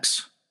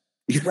sex.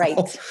 Right.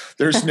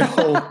 There's no,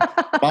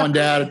 Mom and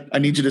Dad, I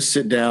need you to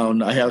sit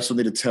down. I have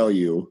something to tell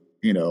you.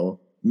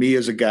 Me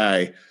as a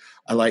guy,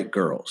 I like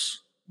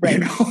girls.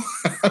 Right.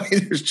 I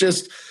mean,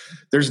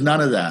 there's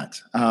none of that.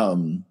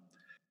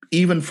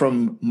 Even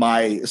from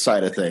my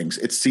side of things,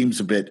 it seems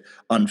a bit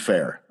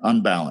unfair,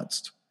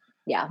 unbalanced.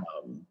 Yeah.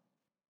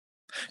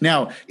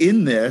 Now,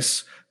 in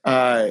this,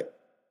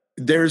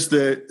 there's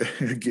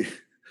the,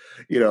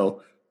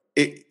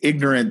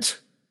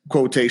 ignorant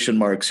quotation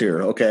marks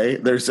here. Okay.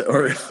 There's,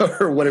 or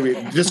what are we,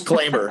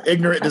 disclaimer,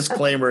 ignorant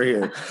disclaimer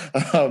here.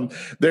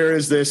 There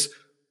is this,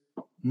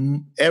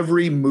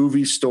 every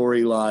movie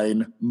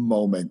storyline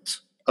moment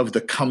of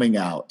the coming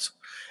out,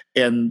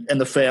 and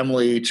the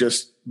family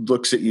just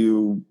looks at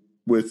you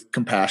with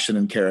compassion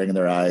and caring in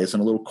their eyes,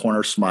 and a little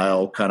corner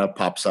smile kind of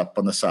pops up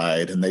on the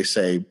side, and they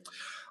say,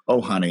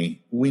 "Oh,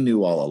 honey, we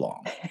knew all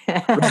along."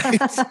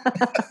 Right?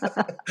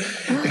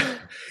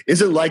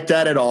 Is it like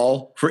that at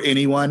all for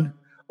anyone,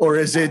 or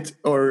is it,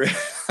 or?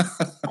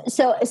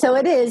 So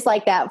it is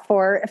like that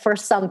for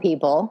some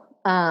people.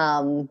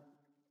 I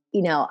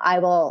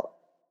will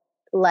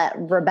let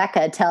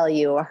Rebecca tell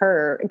you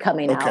her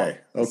coming out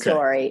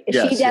story.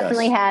 Yes, she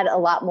definitely had a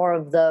lot more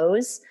of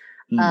those.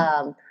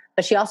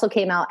 But she also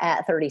came out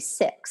at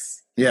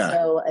 36. Yeah.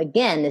 So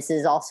again, this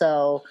is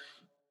also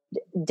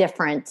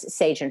different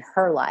stage in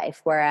her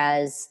life.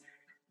 Whereas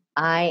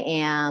I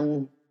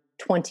am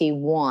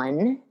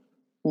 21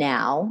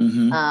 now.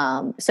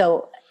 Mm-hmm.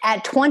 So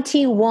at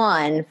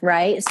 21,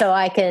 right? So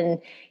I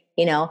can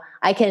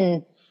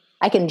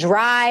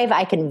drive,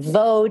 I can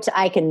vote,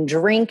 I can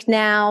drink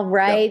now,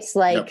 right?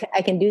 Yep.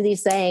 I can do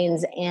these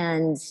things,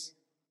 and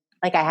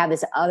like I have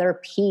this other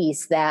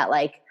piece that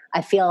like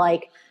I feel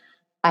like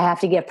I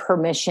have to get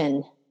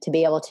permission to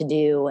be able to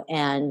do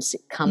and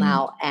come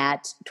out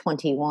at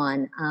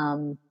 21.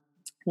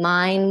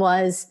 Mine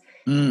was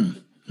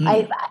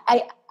I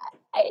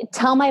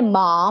tell my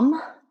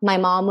mom. My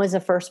mom was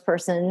the first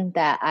person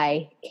that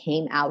I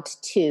came out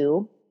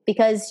to,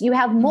 because you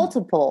have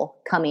multiple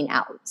coming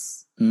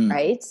outs,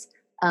 right?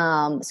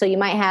 So you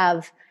might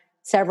have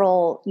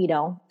several,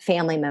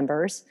 family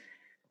members,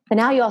 but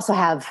now you also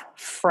have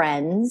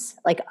friends,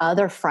 like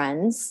other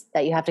friends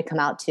that you have to come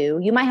out to.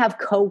 You might have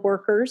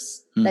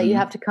coworkers that you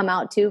have to come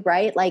out to,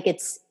 right? Like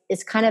it's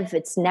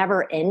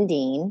never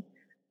ending,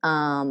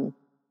 of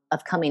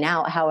coming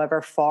out,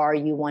 however far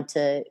you want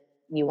to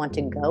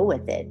go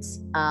with it.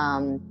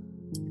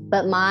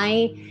 But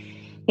my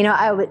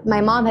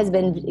mom has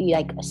been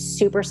like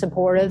super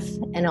supportive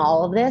in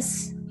all of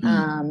this.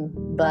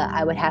 But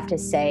I would have to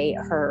say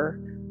her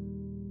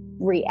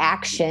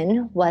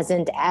reaction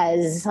wasn't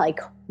as like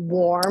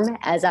warm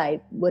as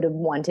I would have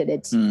wanted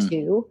it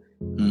to.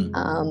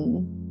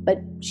 But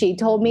she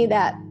told me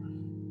that,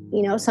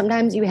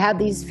 sometimes you have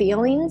these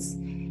feelings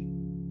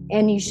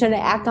and you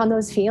shouldn't act on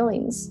those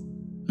feelings.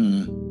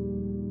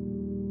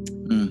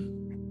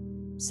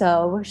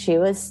 So she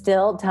was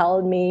still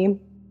telling me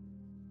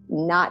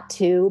not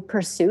to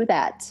pursue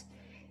that.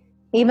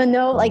 Even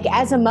though, like,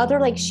 as a mother,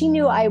 like, she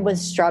knew I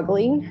was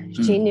struggling.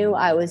 She knew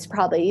I was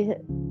probably,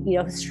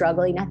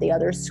 struggling at the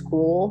other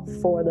school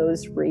for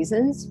those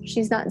reasons.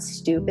 She's not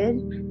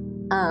stupid.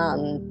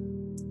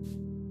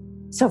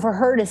 So for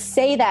her to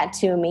say that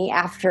to me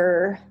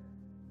after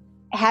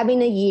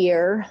having a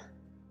year,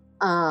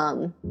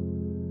 and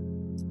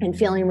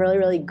feeling really,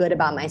 really good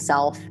about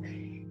myself,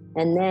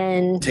 and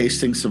then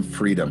tasting some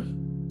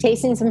freedom,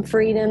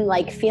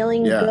 like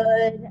feeling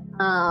good.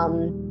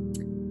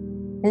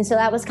 And so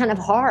that was kind of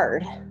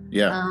hard.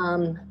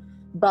 Yeah.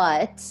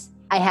 But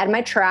I had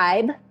my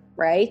tribe,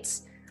 right?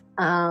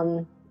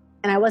 And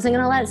I wasn't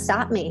going to let it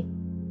stop me.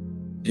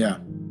 Yeah.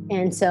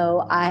 And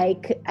so I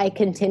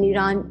continued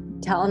on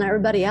telling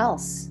everybody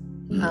else.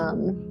 I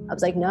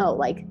was like, no,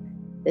 like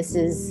this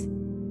is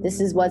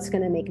what's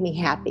going to make me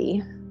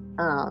happy.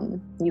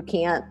 You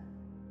can't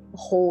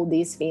hold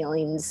these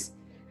feelings.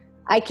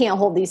 I can't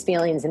hold these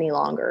feelings any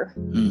longer.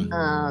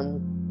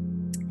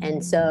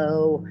 And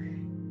so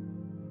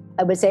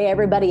I would say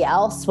everybody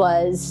else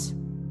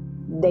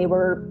they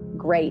were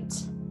great.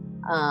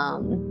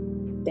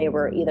 They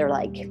were either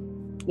like,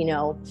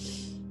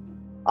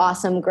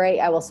 awesome, great,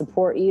 I will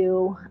support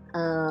you.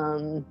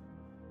 My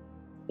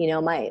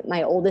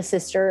oldest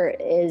sister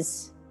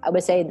is, I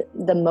would say,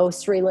 the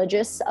most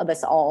religious of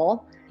us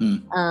all.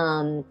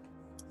 And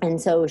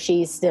so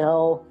she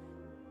still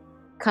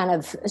kind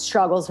of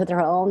struggles with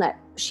her own, that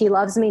she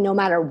loves me no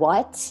matter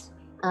what.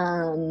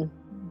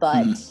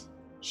 But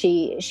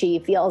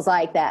she feels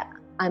like that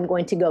I'm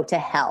going to go to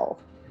hell.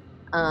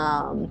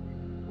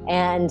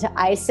 And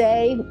I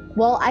say,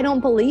 well, I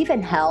don't believe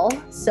in hell.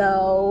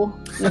 So,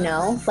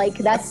 like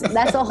that's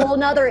a whole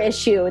nother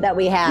issue that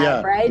we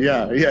have, right?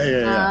 Yeah.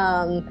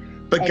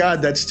 But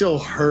God, that still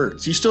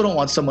hurts. You still don't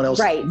want someone else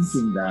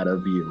thinking that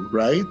of you,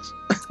 right?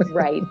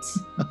 Right.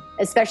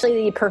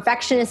 Especially the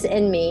perfectionist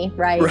in me,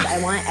 right?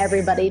 I want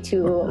everybody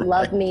to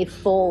love me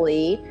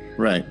fully.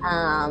 Right.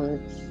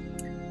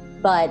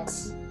 But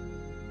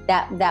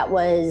that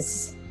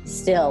was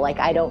still like,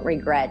 I don't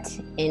regret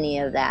any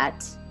of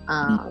that.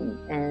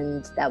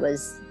 And that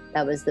was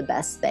that was the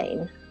best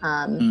thing.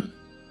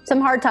 Some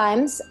hard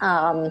times,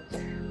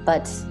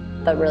 but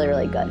really,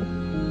 really good.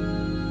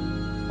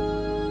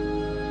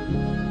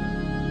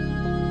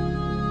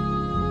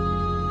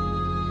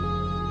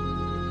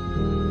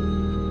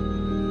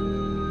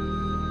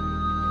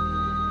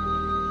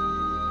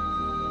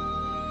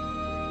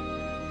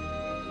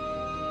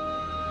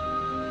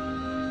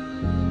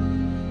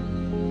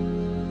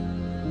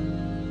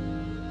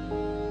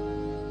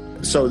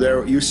 So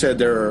you said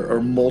there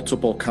are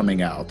multiple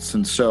coming outs,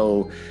 and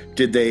so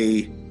did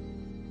they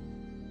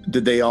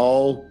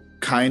all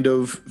kind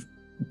of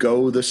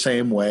go the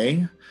same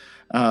way,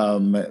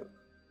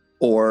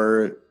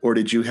 or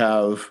did you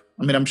have?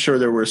 I mean, I'm sure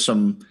there were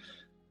some.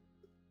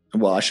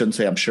 Well, I shouldn't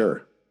say I'm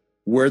sure.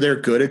 Were there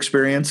good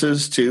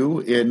experiences too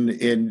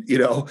in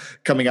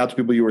coming out to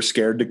people you were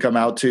scared to come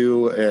out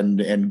to,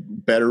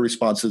 and better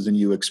responses than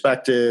you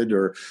expected?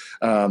 Or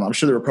I'm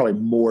sure there were probably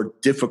more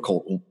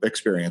difficult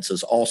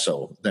experiences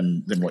also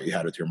than what you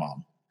had with your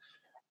mom.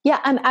 Yeah,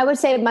 I would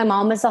say my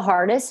mom was the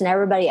hardest, and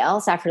everybody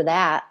else after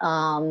that.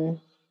 I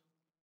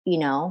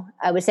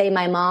would say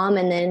my mom,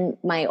 and then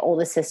my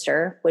oldest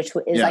sister, which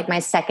is like my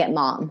second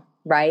mom,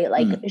 right?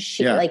 Like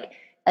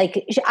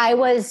I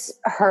was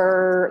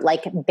her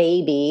like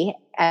baby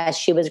as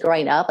she was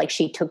growing up. Like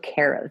she took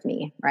care of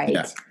me, right?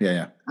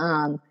 Yeah.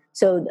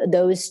 So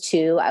those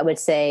two, I would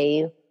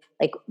say,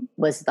 like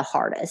was the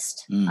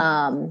hardest.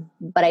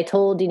 But I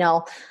told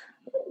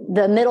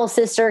the middle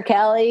sister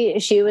Kelly,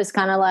 she was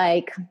kind of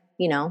like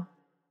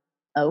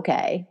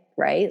okay,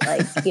 right?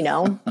 Like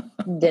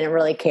didn't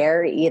really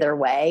care either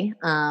way.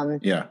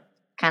 Kind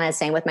of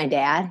same with my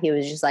dad. He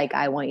was just like,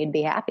 I want you to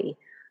be happy.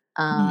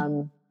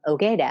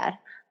 Okay, Dad.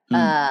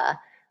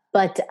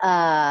 But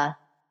I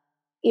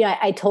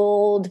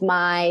told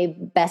my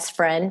best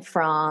friend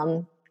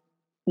from,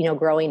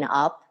 growing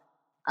up,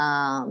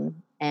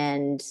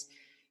 and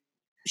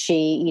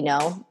she,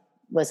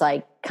 was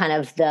like kind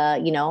of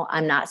the,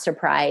 I'm not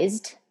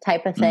surprised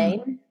type of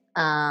thing.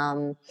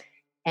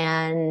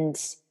 And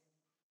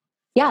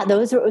yeah,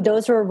 those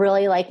were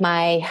really like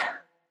my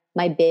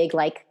big,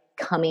 like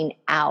coming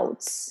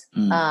outs.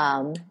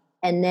 And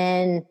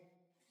then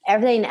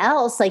everything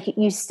else, like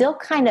you still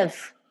kind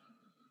of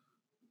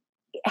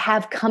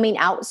have coming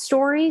out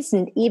stories,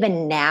 and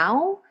even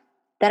now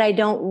that I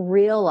don't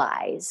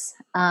realize,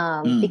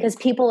 because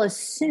people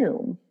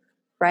assume,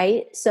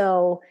 right?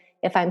 So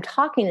if I'm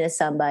talking to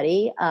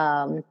somebody,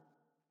 the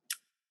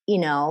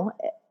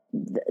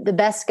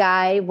best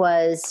guy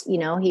was,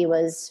 he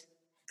was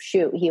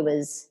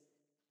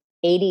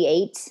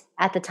 88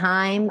 at the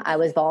time. I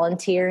was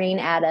volunteering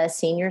at a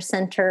senior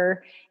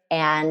center,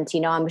 and,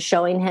 I'm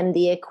showing him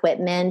the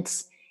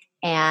equipment,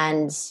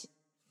 and,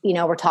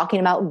 we're talking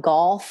about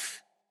golf,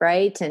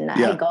 right? And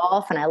I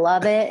golf and I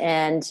love it.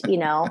 And,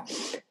 he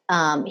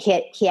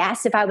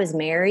asked if I was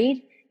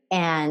married,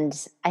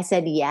 and I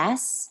said,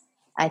 yes.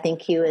 I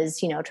think he was,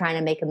 trying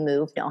to make a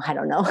move. No, I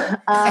don't know.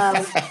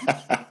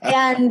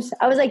 And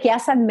I was like,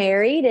 yes, I'm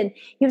married. And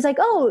he was like,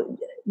 oh,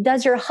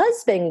 does your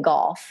husband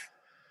golf?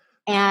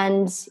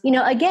 And,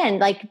 again,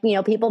 like,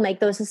 people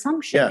make those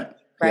assumptions,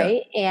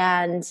 right?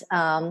 Yeah. And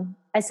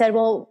I said,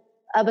 well,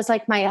 I was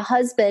like, my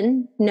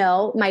husband,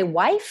 no, my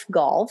wife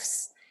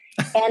golfs.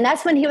 And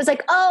that's when he was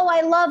like, oh,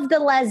 I love the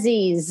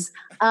Leslie's.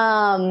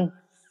 And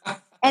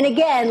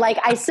again, like,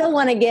 I still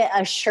want to get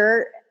a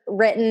shirt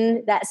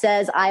written that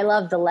says, I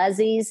love the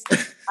Leslie's.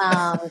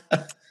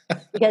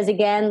 Because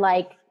again,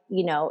 like,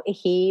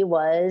 he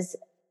was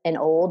an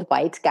old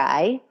white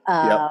guy.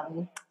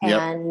 But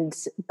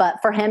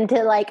for him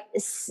to like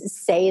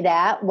say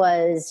that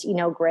was,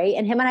 great.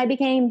 And him and I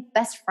became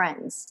best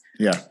friends.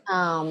 Yeah.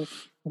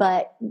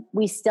 But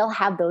we still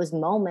have those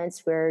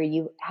moments where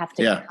you have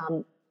to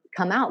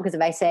come out. Because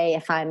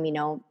if I'm,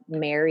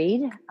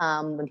 married,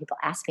 when people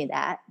ask me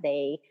that,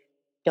 they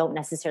don't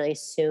necessarily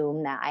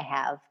assume that I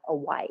have a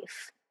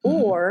wife.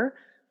 Or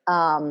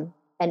an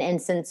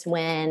instance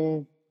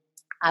when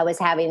I was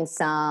having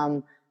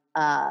some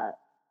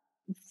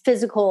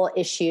physical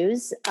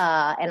issues,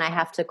 and I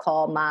have to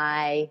call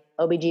my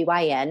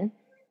OBGYN,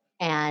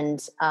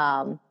 and,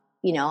 I'm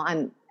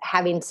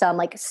having some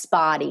like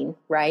spotting,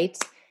 right?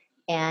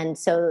 And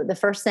so the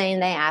first thing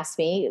they asked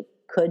me,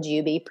 could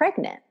you be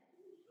pregnant?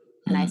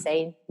 And I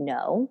say,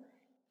 no.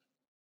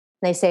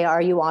 They say,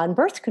 are you on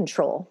birth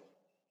control?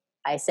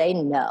 I say,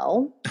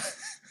 no.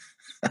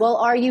 Well,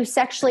 are you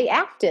sexually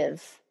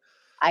active?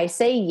 I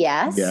say,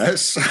 yes.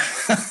 Yes.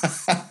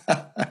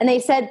 And they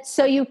said,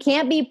 so you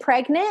can't be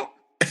pregnant?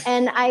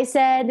 And I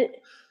said,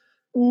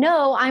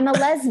 no, I'm a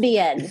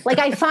lesbian. Like,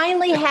 I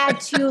finally had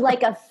to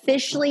like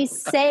officially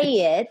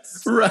say it.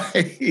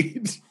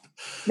 Right.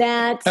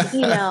 That,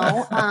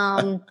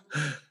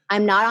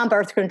 I'm not on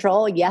birth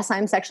control. Yes,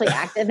 I'm sexually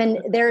active, and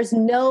there's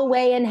no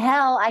way in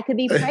hell I could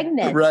be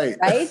pregnant. Right.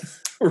 Right.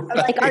 Right.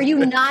 Like, are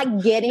you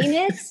not getting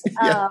it?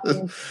 Yeah.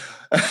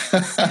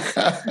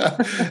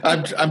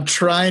 I'm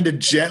trying to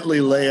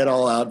gently lay it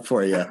all out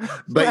for you,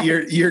 but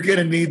you're going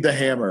to need the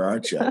hammer,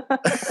 aren't you?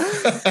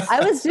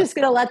 I was just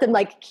going to let them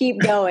like keep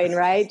going,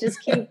 right?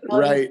 Just keep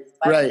going.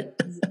 Right.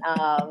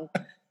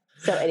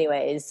 So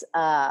anyways,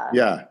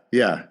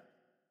 yeah.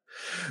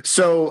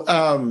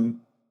 So,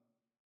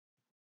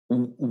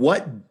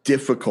 what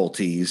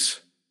difficulties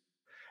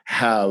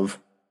have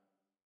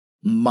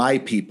my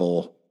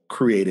people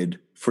created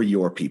for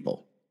your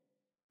people,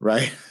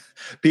 right?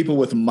 People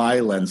with my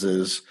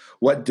lenses,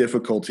 what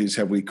difficulties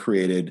have we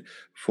created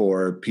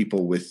for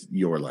people with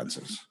your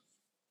lenses?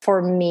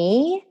 For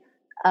me,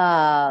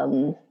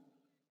 I'm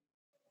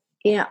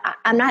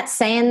not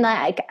saying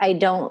that I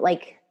don't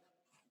like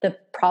the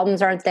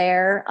problems aren't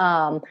there.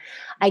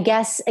 I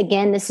guess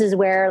again, this is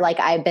where like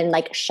I've been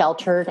like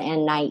sheltered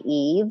and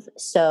naive.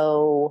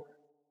 So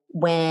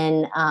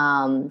when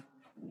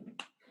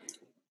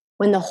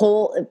the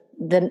whole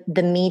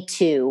the Me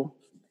Too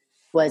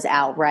was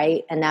out,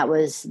 right, and that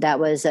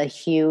was a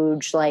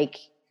huge like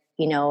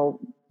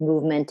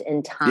movement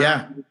in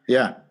time.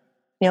 Yeah.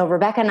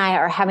 Rebecca and I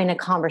are having a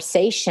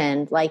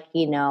conversation, like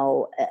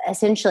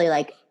essentially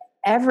like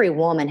every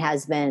woman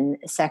has been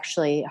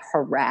sexually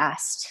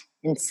harassed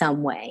in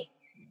some way.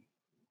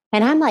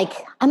 And I'm like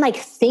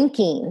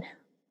thinking,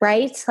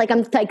 right? Like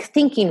I'm like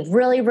thinking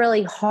really,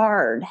 really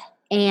hard.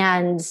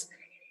 And,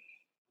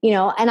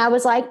 and I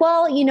was like,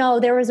 well,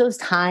 there was those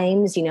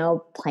times,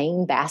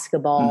 playing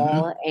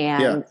basketball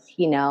and,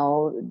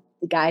 the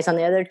guys on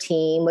the other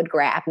team would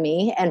grab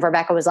me. And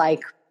Rebecca was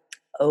like,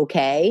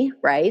 okay.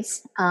 Right.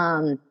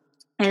 And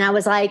I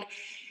was like,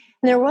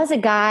 there was a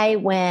guy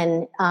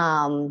when,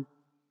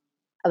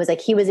 I was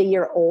like, he was a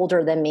year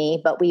older than me,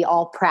 but we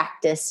all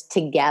practiced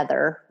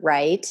together,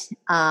 right?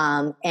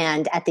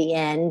 And at the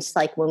end,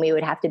 like when we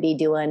would have to be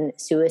doing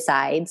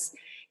suicides,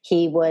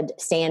 he would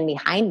stand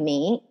behind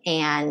me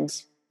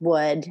and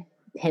would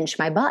pinch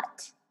my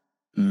butt.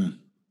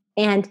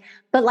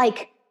 But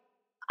like,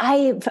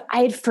 I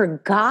had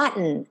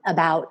forgotten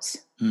about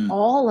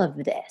all of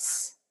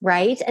this,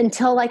 right?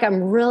 Until like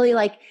I'm really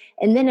like,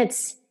 and then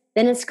it's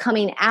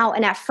coming out.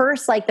 And at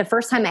first, like the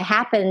first time it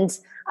happened,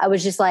 I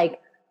was just like,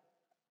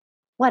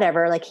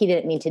 whatever, like he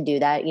didn't mean to do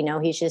that,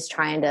 he's just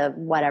trying to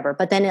whatever.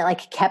 But then it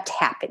like kept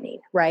happening,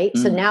 right?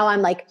 So now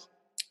I'm like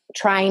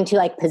trying to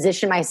like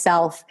position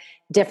myself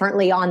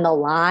differently on the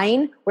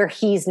line where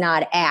he's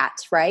not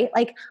at, right?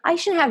 Like I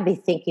shouldn't have to be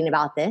thinking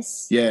about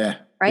this. Yeah.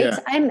 Right. Yeah.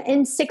 I'm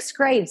in 6th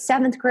grade,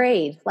 7th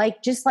grade.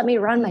 Like just let me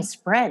run my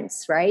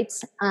sprints, right?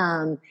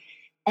 And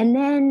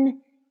then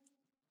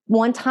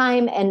one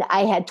time, and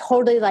I had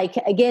totally like,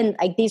 again,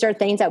 like these are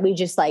things that we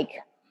just like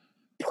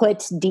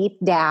put deep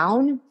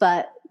down,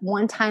 but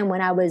one time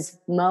when I was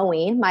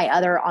mowing, my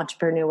other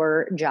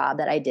entrepreneur job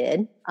that I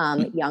did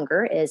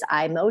younger is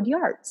I mowed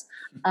yards.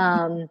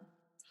 And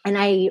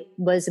I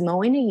was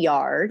mowing a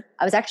yard.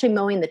 I was actually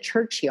mowing the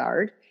church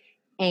yard.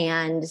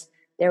 And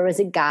there was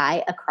a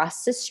guy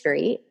across the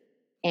street,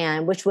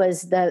 and which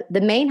was the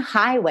main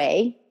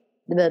highway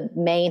that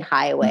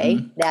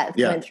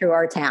went through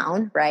our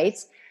town, right?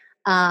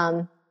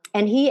 And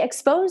he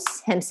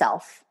exposed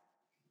himself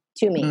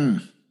to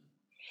me.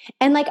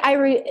 And like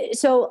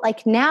so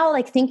like now,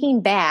 like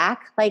thinking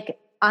back, like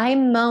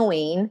I'm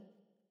mowing,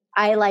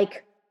 I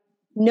like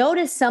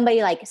notice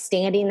somebody like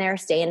standing there,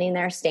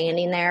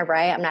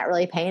 right? I'm not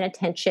really paying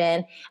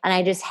attention. And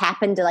I just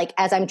happened to like,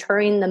 as I'm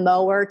turning the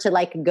mower to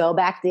like go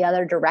back the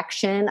other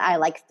direction, I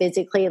like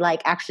physically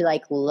like actually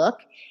like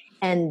look,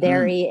 and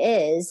there he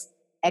is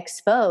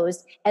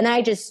exposed. And then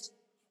I just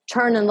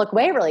turn and look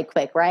away really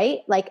quick, right?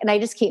 Like, and I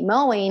just keep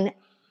mowing,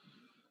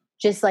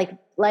 just like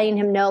letting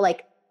him know,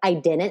 like, I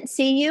didn't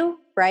see you,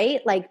 right?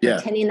 Like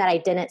pretending that I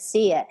didn't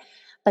see it.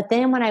 But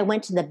then when I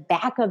went to the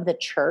back of the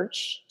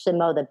church to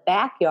mow the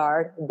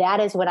backyard, that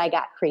is when I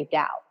got creeped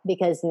out,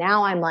 because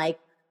now I'm like,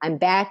 I'm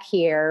back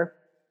here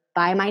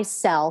by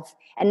myself.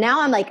 And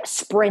now I'm like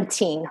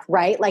sprinting,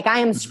 right? Like I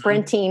am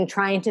sprinting,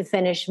 trying to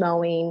finish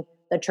mowing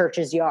the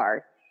church's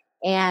yard.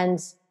 And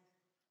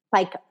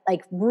like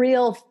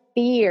real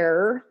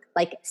fear,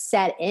 like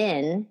set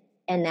in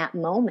that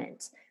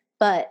moment.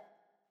 But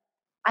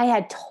I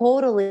had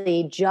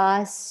totally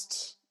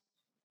just,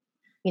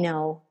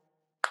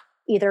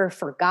 either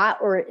forgot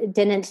or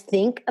didn't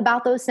think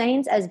about those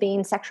things as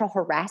being sexual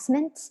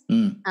harassment.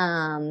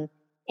 And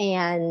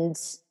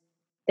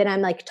then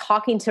I'm like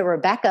talking to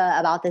Rebecca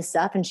about this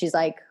stuff, and she's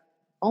like,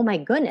 oh my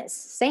goodness,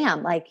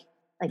 Sam,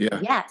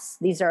 yes,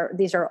 these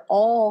are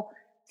all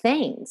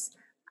things.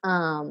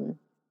 And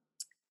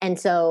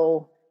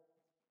so,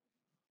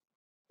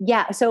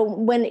 yeah. So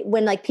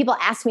when like people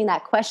ask me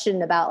that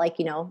question about like,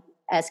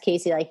 as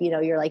Casey, like,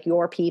 you're like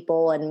your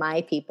people and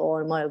my people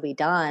and what have we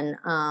done?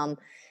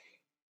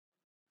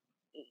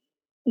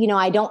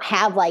 I don't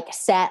have like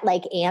set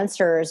like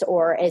answers,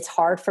 or it's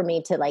hard for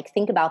me to like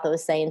think about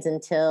those things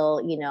until,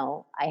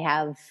 I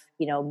have,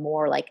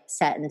 more like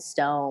set in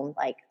stone,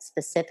 like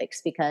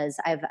specifics, because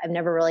I've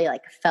never really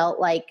like felt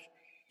like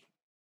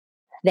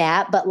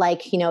that. But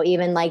like,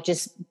 even like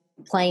just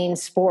playing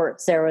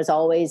sports, there was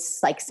always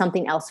like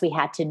something else we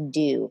had to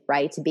do,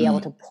 right? To be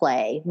able to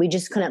play. We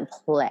just couldn't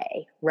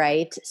play.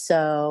 Right.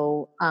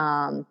 So,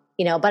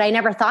 but I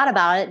never thought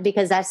about it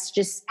because that's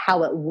just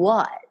how it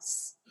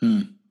was.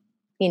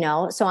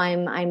 So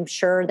I'm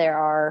sure there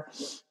are,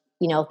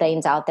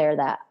 things out there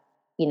that,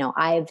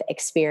 I've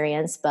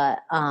experienced, but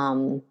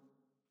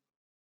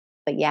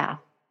yeah.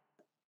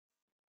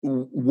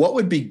 What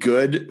would be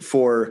good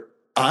for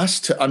us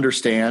to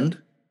understand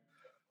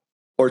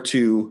or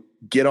to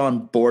get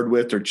on board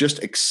with, or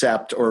just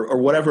accept, or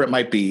whatever it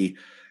might be,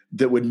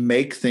 that would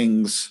make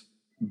things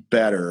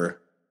better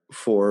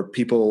for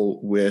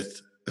people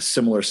with a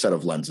similar set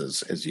of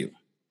lenses as you?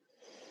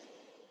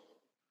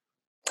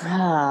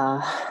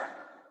 I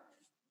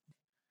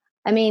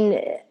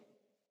mean,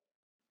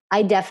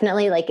 I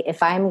definitely, like,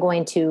 if I'm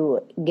going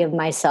to give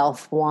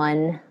myself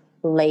one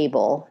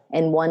label,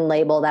 and one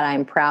label that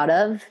I'm proud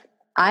of,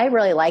 I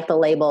really like the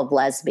label of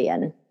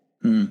lesbian.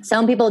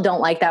 Some people don't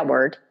like that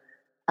word.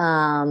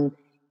 But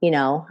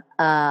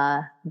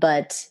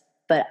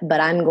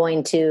I'm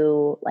going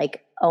to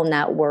like own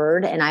that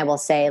word, and I will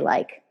say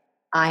like,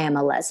 I am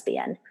a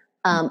lesbian.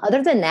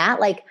 Other than that,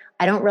 like,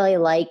 I don't really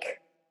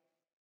like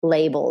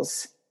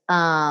labels.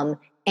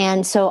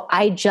 And so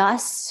I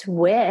just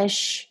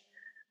wish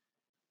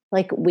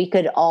like we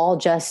could all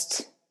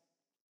just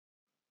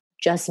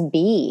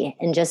be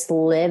and just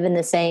live in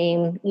the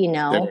same,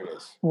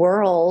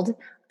 world,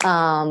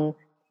 and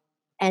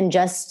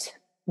just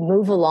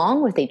move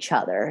along with each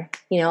other.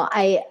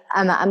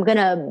 I'm going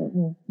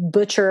to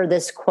butcher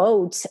this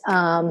quote,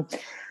 and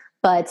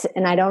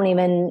I don't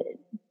even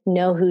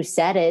know who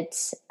said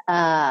it.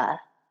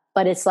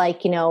 But it's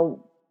like,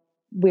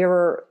 we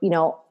were,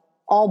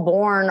 all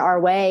born our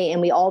way,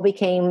 and we all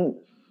became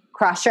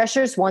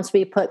cross-dressers once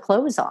we put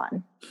clothes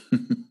on.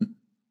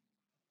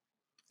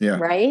 Yeah.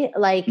 Right?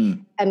 Like,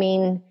 I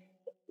mean,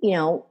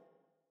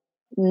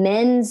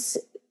 men's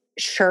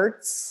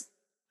shirts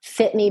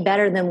fit me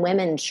better than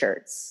women's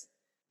shirts.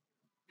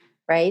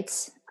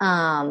 Right?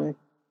 I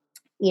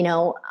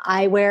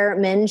wear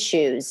men's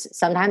shoes.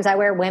 Sometimes I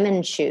wear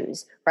women's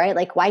shoes, right?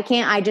 Like, why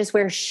can't I just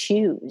wear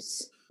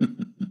shoes?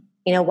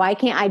 Why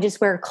can't I just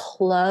wear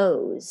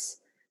clothes?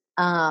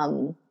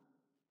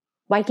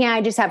 Why can't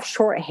I just have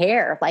short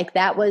hair? Like,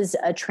 that was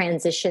a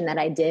transition that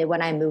I did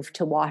when I moved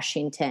to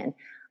Washington.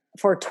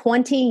 For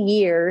 20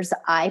 years,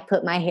 I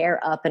put my hair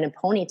up in a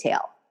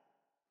ponytail.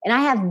 And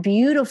I have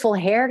beautiful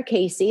hair,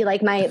 Casey.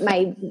 Like,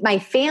 my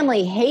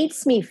family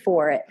hates me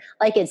for it.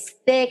 Like, it's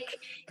thick,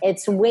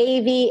 it's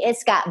wavy,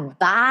 it's got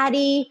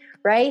body,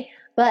 right?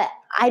 But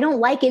I don't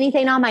like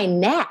anything on my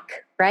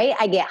neck, right?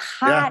 I get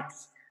hot.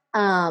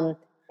 Yeah.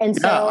 And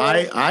so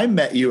I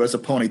met you as a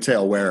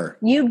ponytail wearer.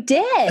 You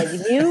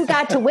did. You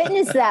got to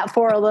witness that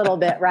for a little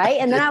bit, right?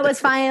 And then I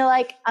was finally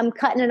like, I'm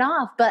cutting it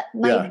off. But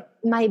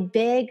my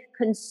big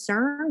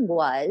concern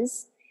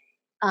was,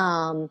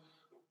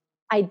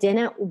 I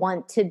didn't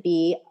want to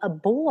be a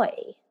boy.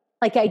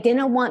 Like, I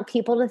didn't want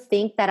people to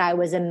think that I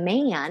was a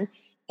man.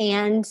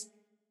 And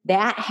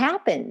that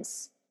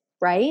happens,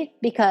 right?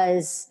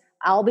 Because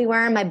I'll be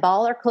wearing my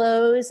baller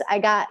clothes. I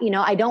got,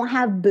 I don't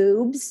have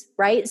boobs,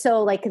 right?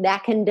 So like,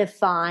 that can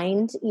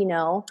define,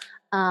 so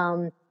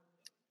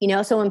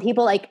when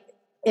people like,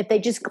 if they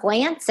just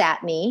glance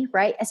at me,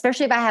 right?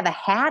 Especially if I have a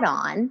hat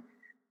on,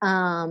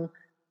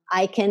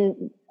 I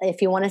can,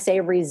 if you want to say,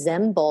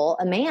 resemble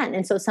a man.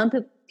 And so some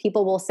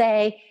people will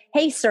say,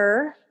 "Hey,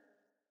 sir,"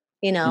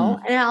 and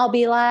I'll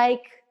be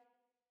like,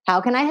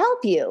 "How can I help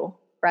you?"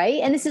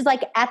 Right? And this is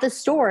like at the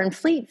store in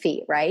Fleet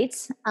Feet, right?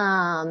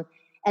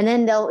 And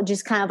then they'll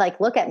just kind of like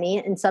look at me,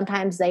 and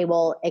sometimes they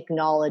will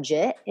acknowledge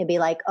it and be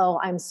like, "Oh,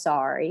 I'm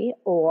sorry,"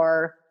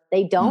 or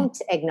they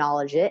don't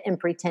acknowledge it and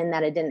pretend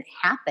that it didn't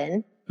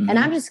happen. And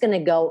I'm just going to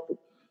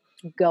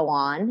go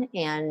on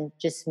and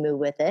just move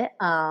with it.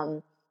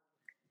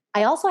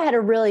 I also had a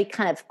really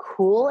kind of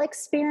cool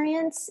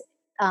experience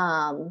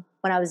when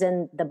I was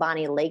in the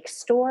Bonnie Lake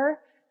store.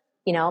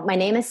 My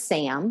name is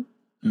Sam,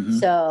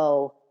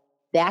 so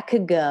that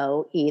could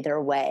go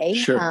either way.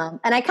 Sure.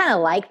 And I kind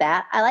of like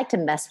that. I like to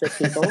mess with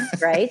people,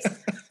 right?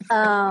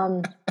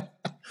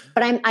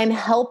 But I'm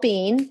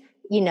helping,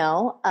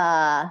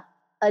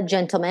 a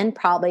gentleman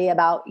probably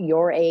about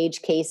your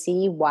age,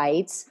 Casey,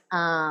 white.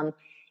 And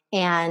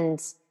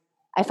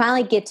I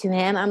finally get to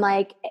him. I'm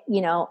like,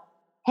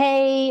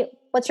 "Hey,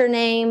 what's your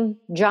name?"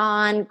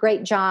 "John."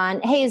 "Great,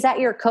 John. Hey, is that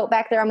your coat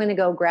back there? I'm going to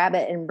go grab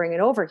it and bring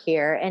it over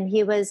here." And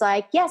he was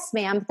like, "Yes,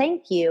 ma'am.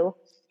 Thank you."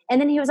 And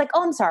then he was like,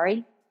 "Oh, I'm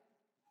sorry."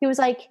 He was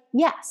like,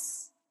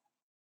 "Yes."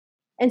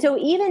 And so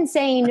even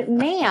saying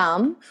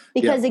ma'am,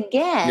 because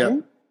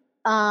again,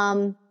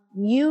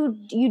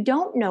 you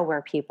don't know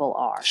where people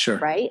are. Sure.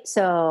 Right?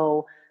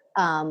 So,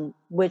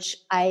 which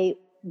I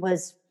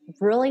was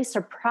really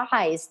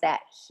surprised that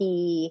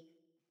he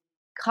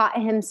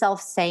caught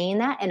himself saying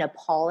that and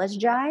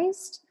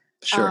apologized.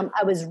 Sure.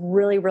 I was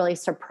really, really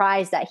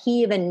surprised that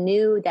he even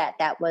knew that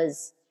that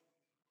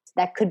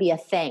could be a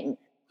thing,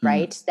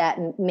 right?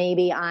 That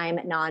maybe I'm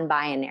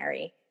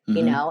non-binary,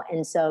 you know,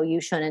 and so you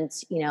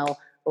shouldn't, you know,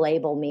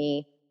 label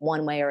me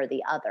one way or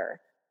the other.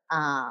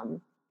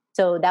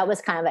 So that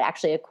was kind of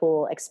actually a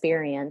cool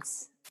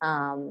experience,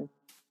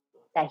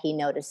 that he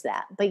noticed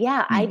that. But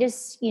yeah, I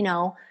just, you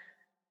know,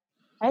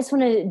 I just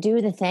want to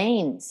do the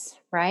things,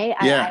 right?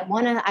 Yeah.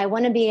 I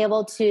want to be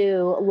able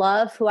to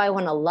love who I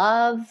want to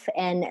love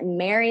and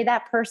marry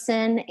that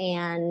person.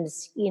 And,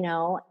 you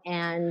know,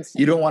 and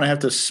You don't want to have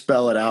to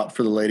spell it out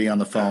for the lady on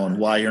the phone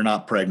why you're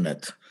not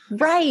pregnant.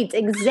 right.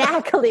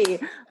 Exactly.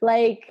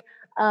 Like,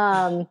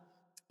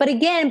 but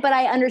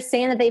I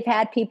understand that they've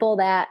had people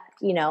that,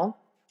 you know,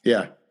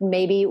 Yeah.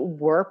 maybe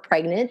were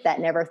pregnant that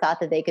never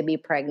thought that they could be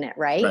pregnant.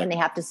 Right. And they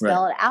have to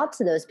spell it out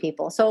to those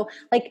people. So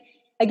like,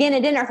 again,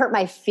 it didn't hurt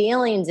my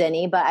feelings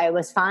any, but I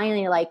was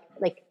finally like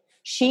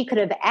she could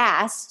have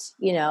asked,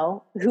 you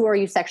know, who are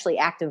you sexually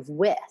active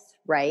with?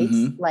 Right.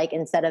 Like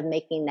instead of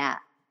making that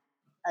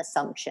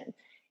assumption,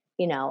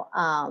 you know?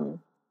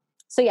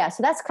 So yeah,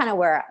 so that's kind of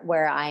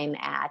where I'm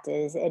at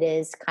it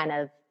is kind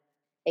of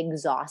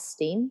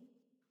exhausting.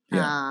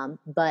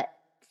 But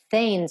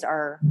things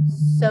are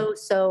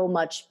so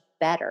much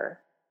better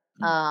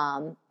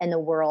in the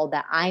world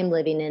that I'm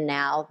living in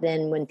now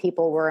than when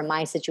people were in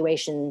my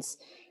situations,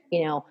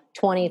 you know,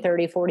 20,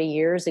 30, 40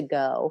 years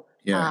ago.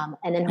 And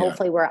then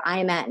hopefully where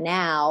I'm at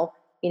now,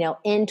 you know,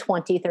 in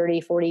 20, 30,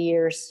 40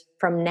 years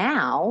from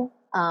now,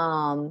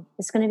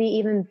 it's going to be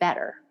even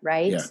better.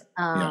 Right.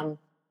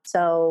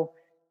 So,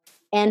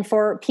 and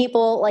for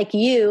people like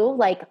you,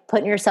 like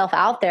putting yourself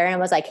out there and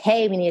was like,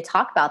 hey, we need to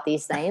talk about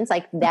these things.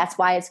 Like, that's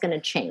why it's going to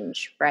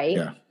change. Right.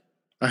 Yeah.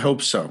 I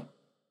hope so.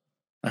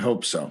 I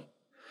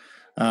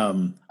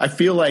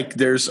feel like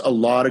there's a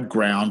lot of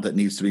ground that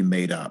needs to be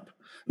made up,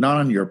 not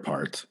on your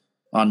part,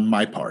 on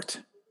my part.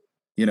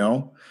 You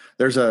know,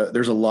 there's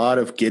a lot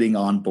of getting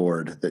on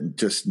board that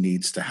just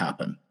needs to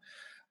happen.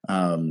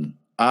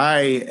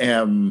 I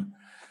am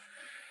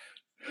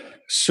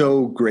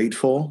so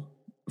grateful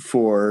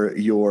for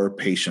your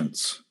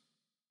patience.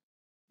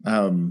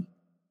 You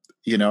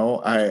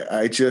know,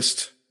 I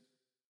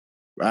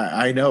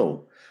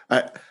know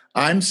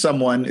I'm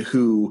someone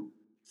who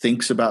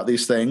thinks about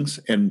these things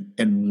and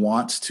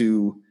wants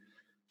to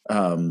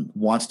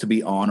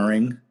be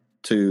honoring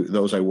to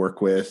those I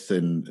work with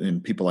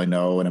and people I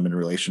know and I'm in a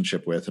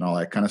relationship with and all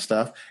that kind of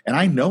stuff. And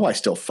I know I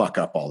still fuck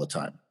up all the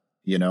time.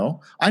 You know,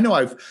 I know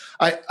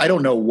I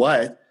don't know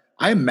what,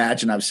 I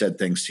imagine I've said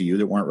things to you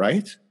that weren't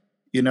right.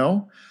 You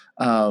know,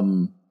 I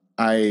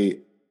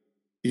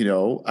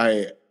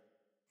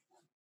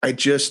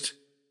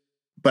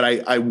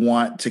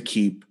want to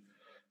keep,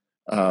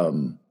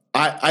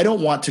 I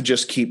don't want to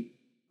just keep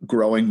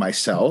growing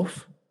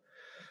myself,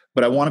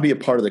 but I want to be a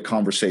part of the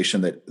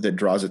conversation that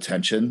draws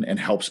attention and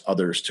helps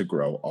others to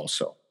grow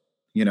also,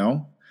 you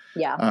know?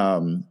 Yeah.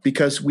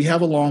 Because we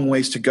have a long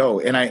ways to go.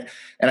 And I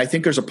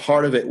think there's a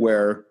part of it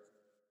where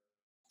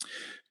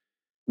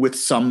with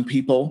some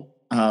people,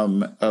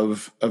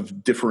 of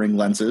differing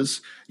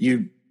lenses,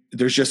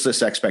 there's just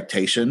this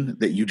expectation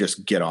that you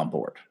just get on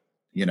board,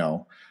 you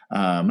know?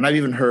 And I've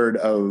even heard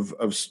of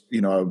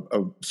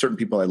certain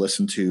people I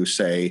listen to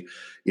say,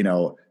 you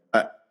know,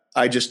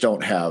 I just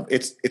don't have,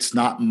 it's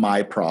not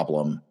my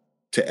problem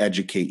to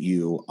educate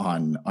you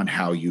on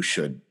how you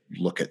should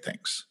look at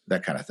things,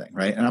 that kind of thing.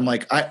 Right. And I'm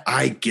like,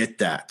 I get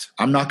that.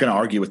 I'm not going to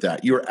argue with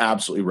that. You're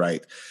absolutely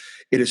right.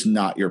 It is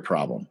not your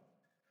problem,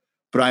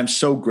 but I'm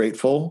so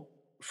grateful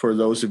for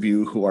those of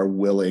you who are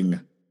willing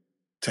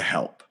to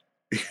help,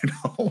 you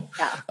know?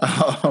 Yeah.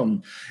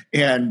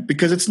 And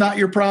because it's not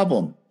your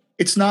problem.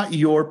 It's not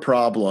your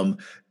problem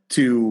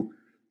to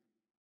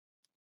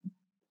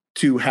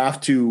have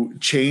to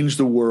change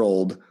the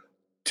world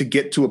to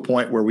get to a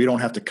point where we don't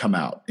have to come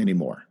out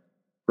anymore.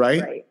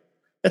 Right?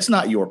 That's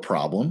not your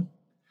problem.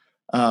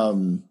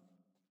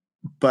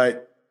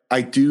 But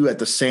I do at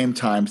the same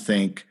time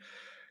think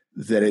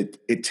that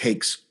it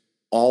takes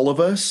all of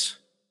us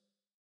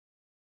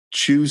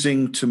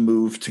choosing to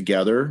move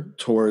together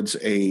towards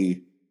a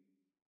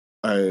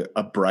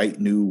bright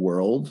new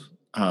world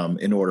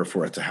in order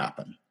for it to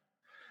happen.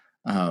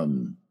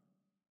 And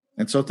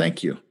so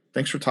thank you.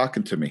 Thanks for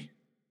talking to me.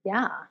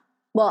 Yeah.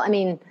 Well, I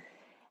mean,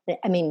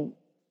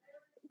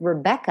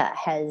 Rebecca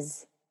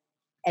has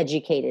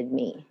educated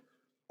me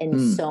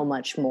in so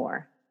much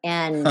more.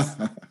 And,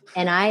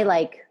 and I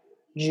like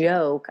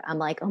joke, I'm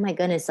like, oh my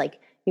goodness,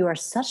 like you are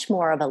such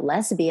more of a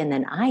lesbian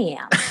than I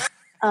am.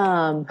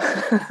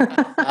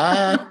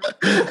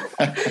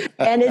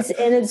 And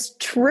it's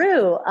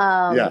true.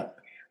 Yeah.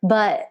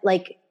 But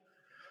like,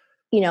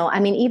 you know, I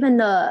mean,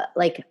 even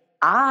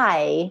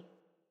I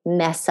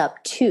mess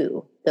up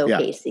too, though, Yeah.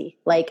 Casey.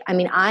 Like, I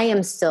mean, I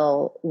am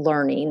still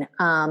learning.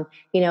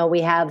 You know,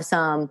 we have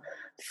some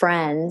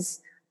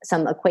friends,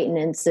 some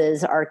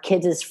acquaintances, our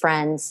kids'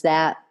 friends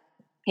that,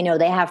 you know,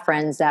 they have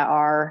friends that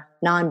are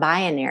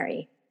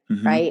non-binary,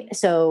 right?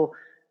 So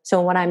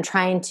So when I'm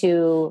trying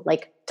to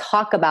like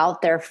talk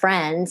about their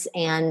friends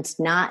and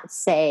not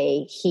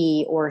say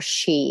he or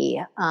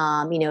she,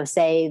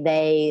 say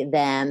they,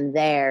 them,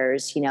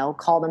 theirs,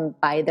 call them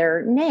by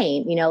their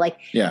name,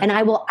 and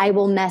I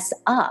will mess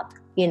up,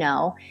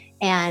 and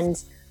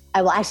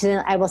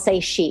I will say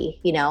she,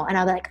 and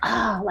I'll be like,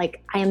 oh,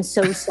 like, I am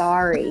so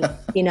sorry,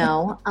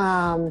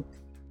 and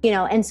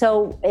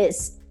so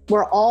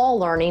we're all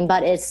learning,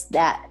 but it's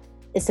the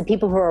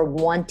people who are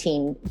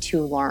wanting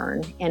to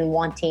learn and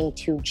wanting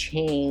to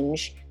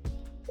change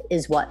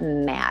is what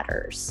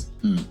matters.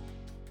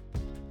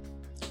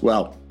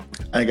 Well,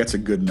 I think that's a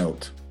good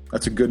note.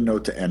 That's a good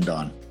note to end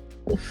on.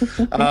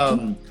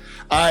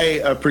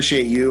 I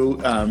appreciate you.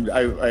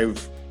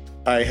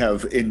 I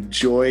have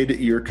enjoyed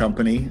your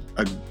company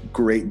a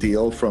great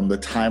deal from the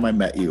time I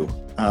met you,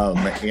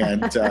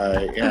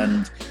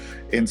 and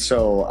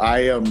so I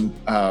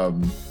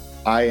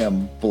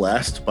am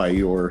blessed by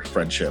your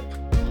friendship.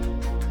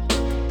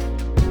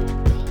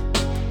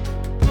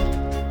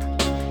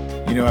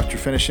 After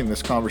finishing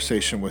this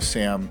conversation with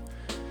Sam,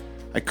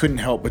 I couldn't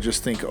help but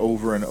just think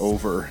over and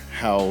over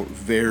how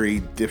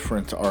very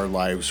different our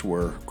lives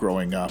were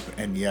growing up,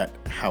 and yet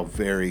how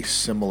very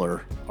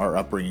similar our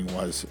upbringing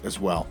was as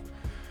well.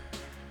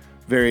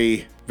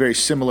 Very, very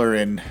similar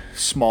in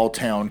small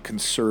town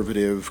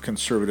conservative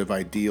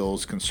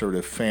ideals,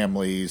 conservative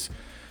families,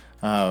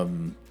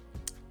 and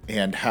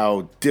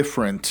how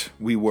different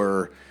we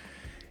were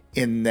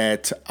in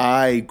that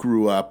I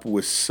grew up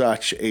with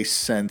such a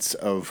sense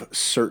of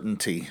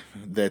certainty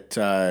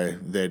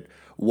that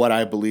what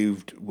I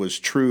believed was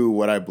true,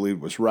 what I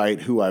believed was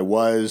right, who I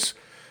was,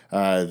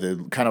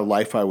 the kind of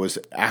life I was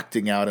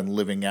acting out and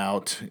living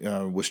out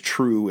was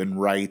true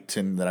and right,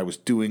 and that I was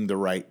doing the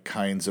right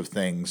kinds of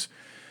things.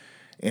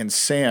 And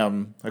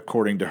Sam,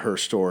 according to her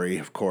story,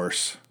 of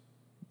course,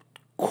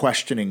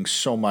 questioning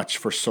so much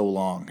for so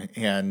long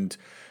and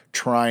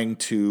trying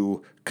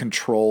to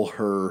control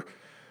her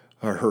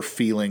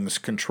feelings,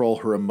 control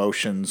her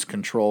emotions,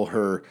 control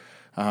her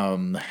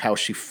how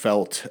she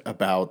felt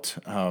about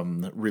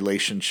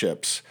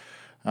relationships.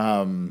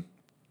 And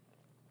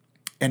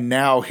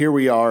now here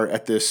we are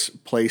at this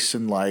place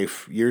in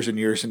life, years and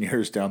years and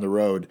years down the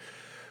road,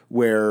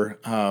 where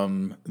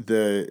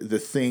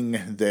the thing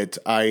that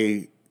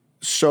I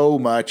so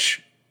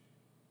much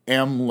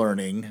am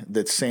learning,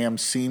 that Sam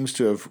seems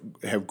to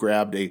have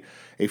grabbed a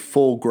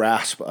full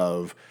grasp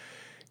of,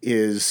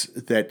 is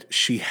that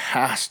she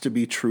has to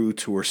be true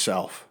to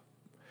herself.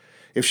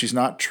 If she's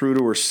not true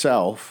to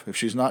herself, if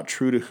she's not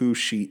true to who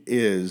she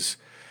is,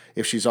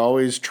 if she's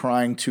always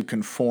trying to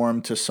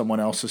conform to someone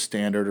else's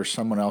standard or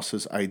someone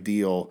else's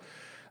ideal,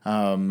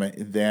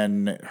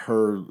 then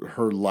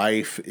her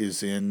life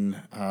is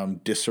in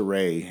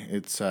disarray.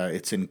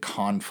 It's in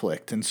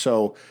conflict. And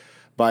so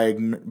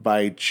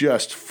by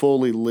just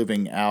fully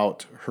living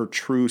out her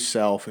true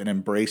self and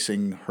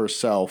embracing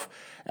herself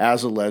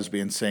as a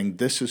lesbian, saying,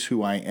 this is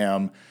who I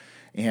am,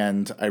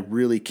 and I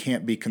really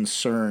can't be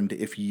concerned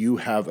if you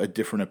have a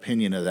different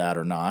opinion of that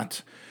or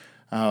not.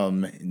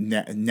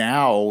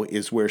 Now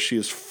is where she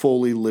is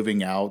fully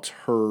living out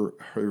her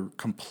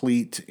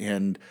complete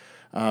and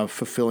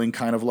fulfilling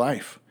kind of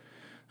life.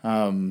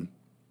 I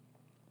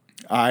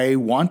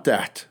want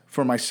that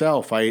for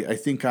myself. I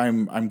think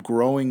I'm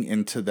growing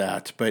into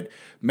that, but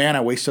man,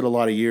 I wasted a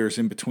lot of years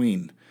in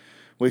between.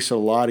 Wasted a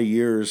lot of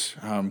years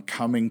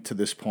coming to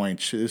this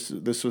point.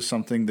 This was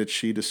something that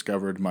she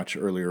discovered much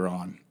earlier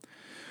on.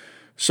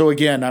 So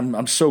again,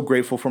 I'm so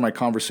grateful for my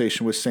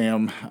conversation with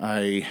Sam.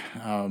 I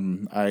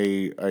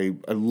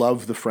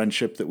love the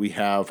friendship that we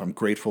have. I'm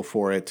grateful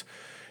for it,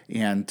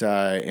 and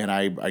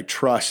I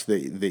trust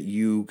that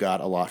you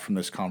got a lot from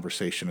this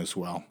conversation as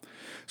well.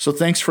 So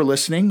thanks for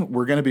listening.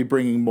 We're going to be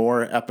bringing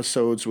more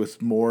episodes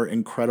with more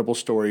incredible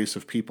stories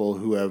of people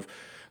who have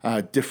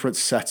different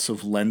sets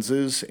of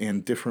lenses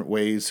and different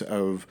ways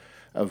of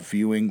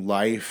viewing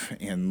life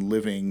and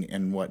living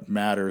and what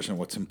matters and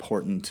what's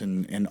important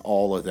and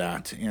all of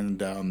that.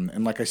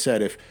 And like I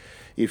said,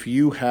 if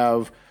you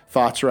have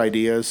thoughts or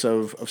ideas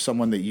of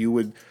someone that you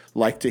would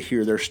like to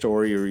hear their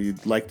story, or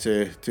you'd like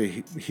to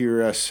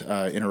hear us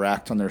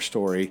interact on their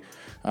story,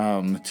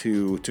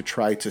 to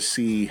try to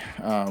see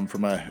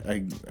from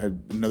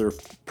another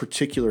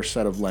particular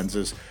set of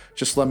lenses,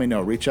 just let me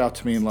know. Reach out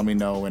to me and let me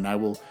know, and I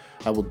will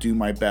do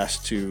my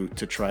best to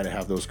try to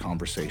have those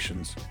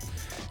conversations.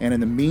 And in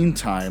the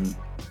meantime,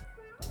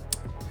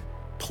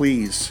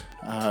 please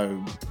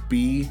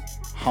be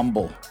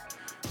humble.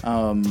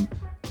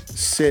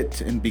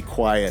 Sit and be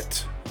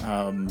quiet.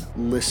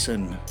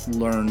 Listen,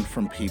 learn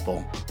from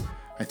people.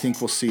 I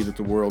think we'll see that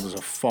the world is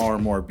a far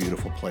more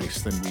beautiful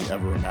place than we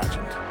ever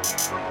imagined.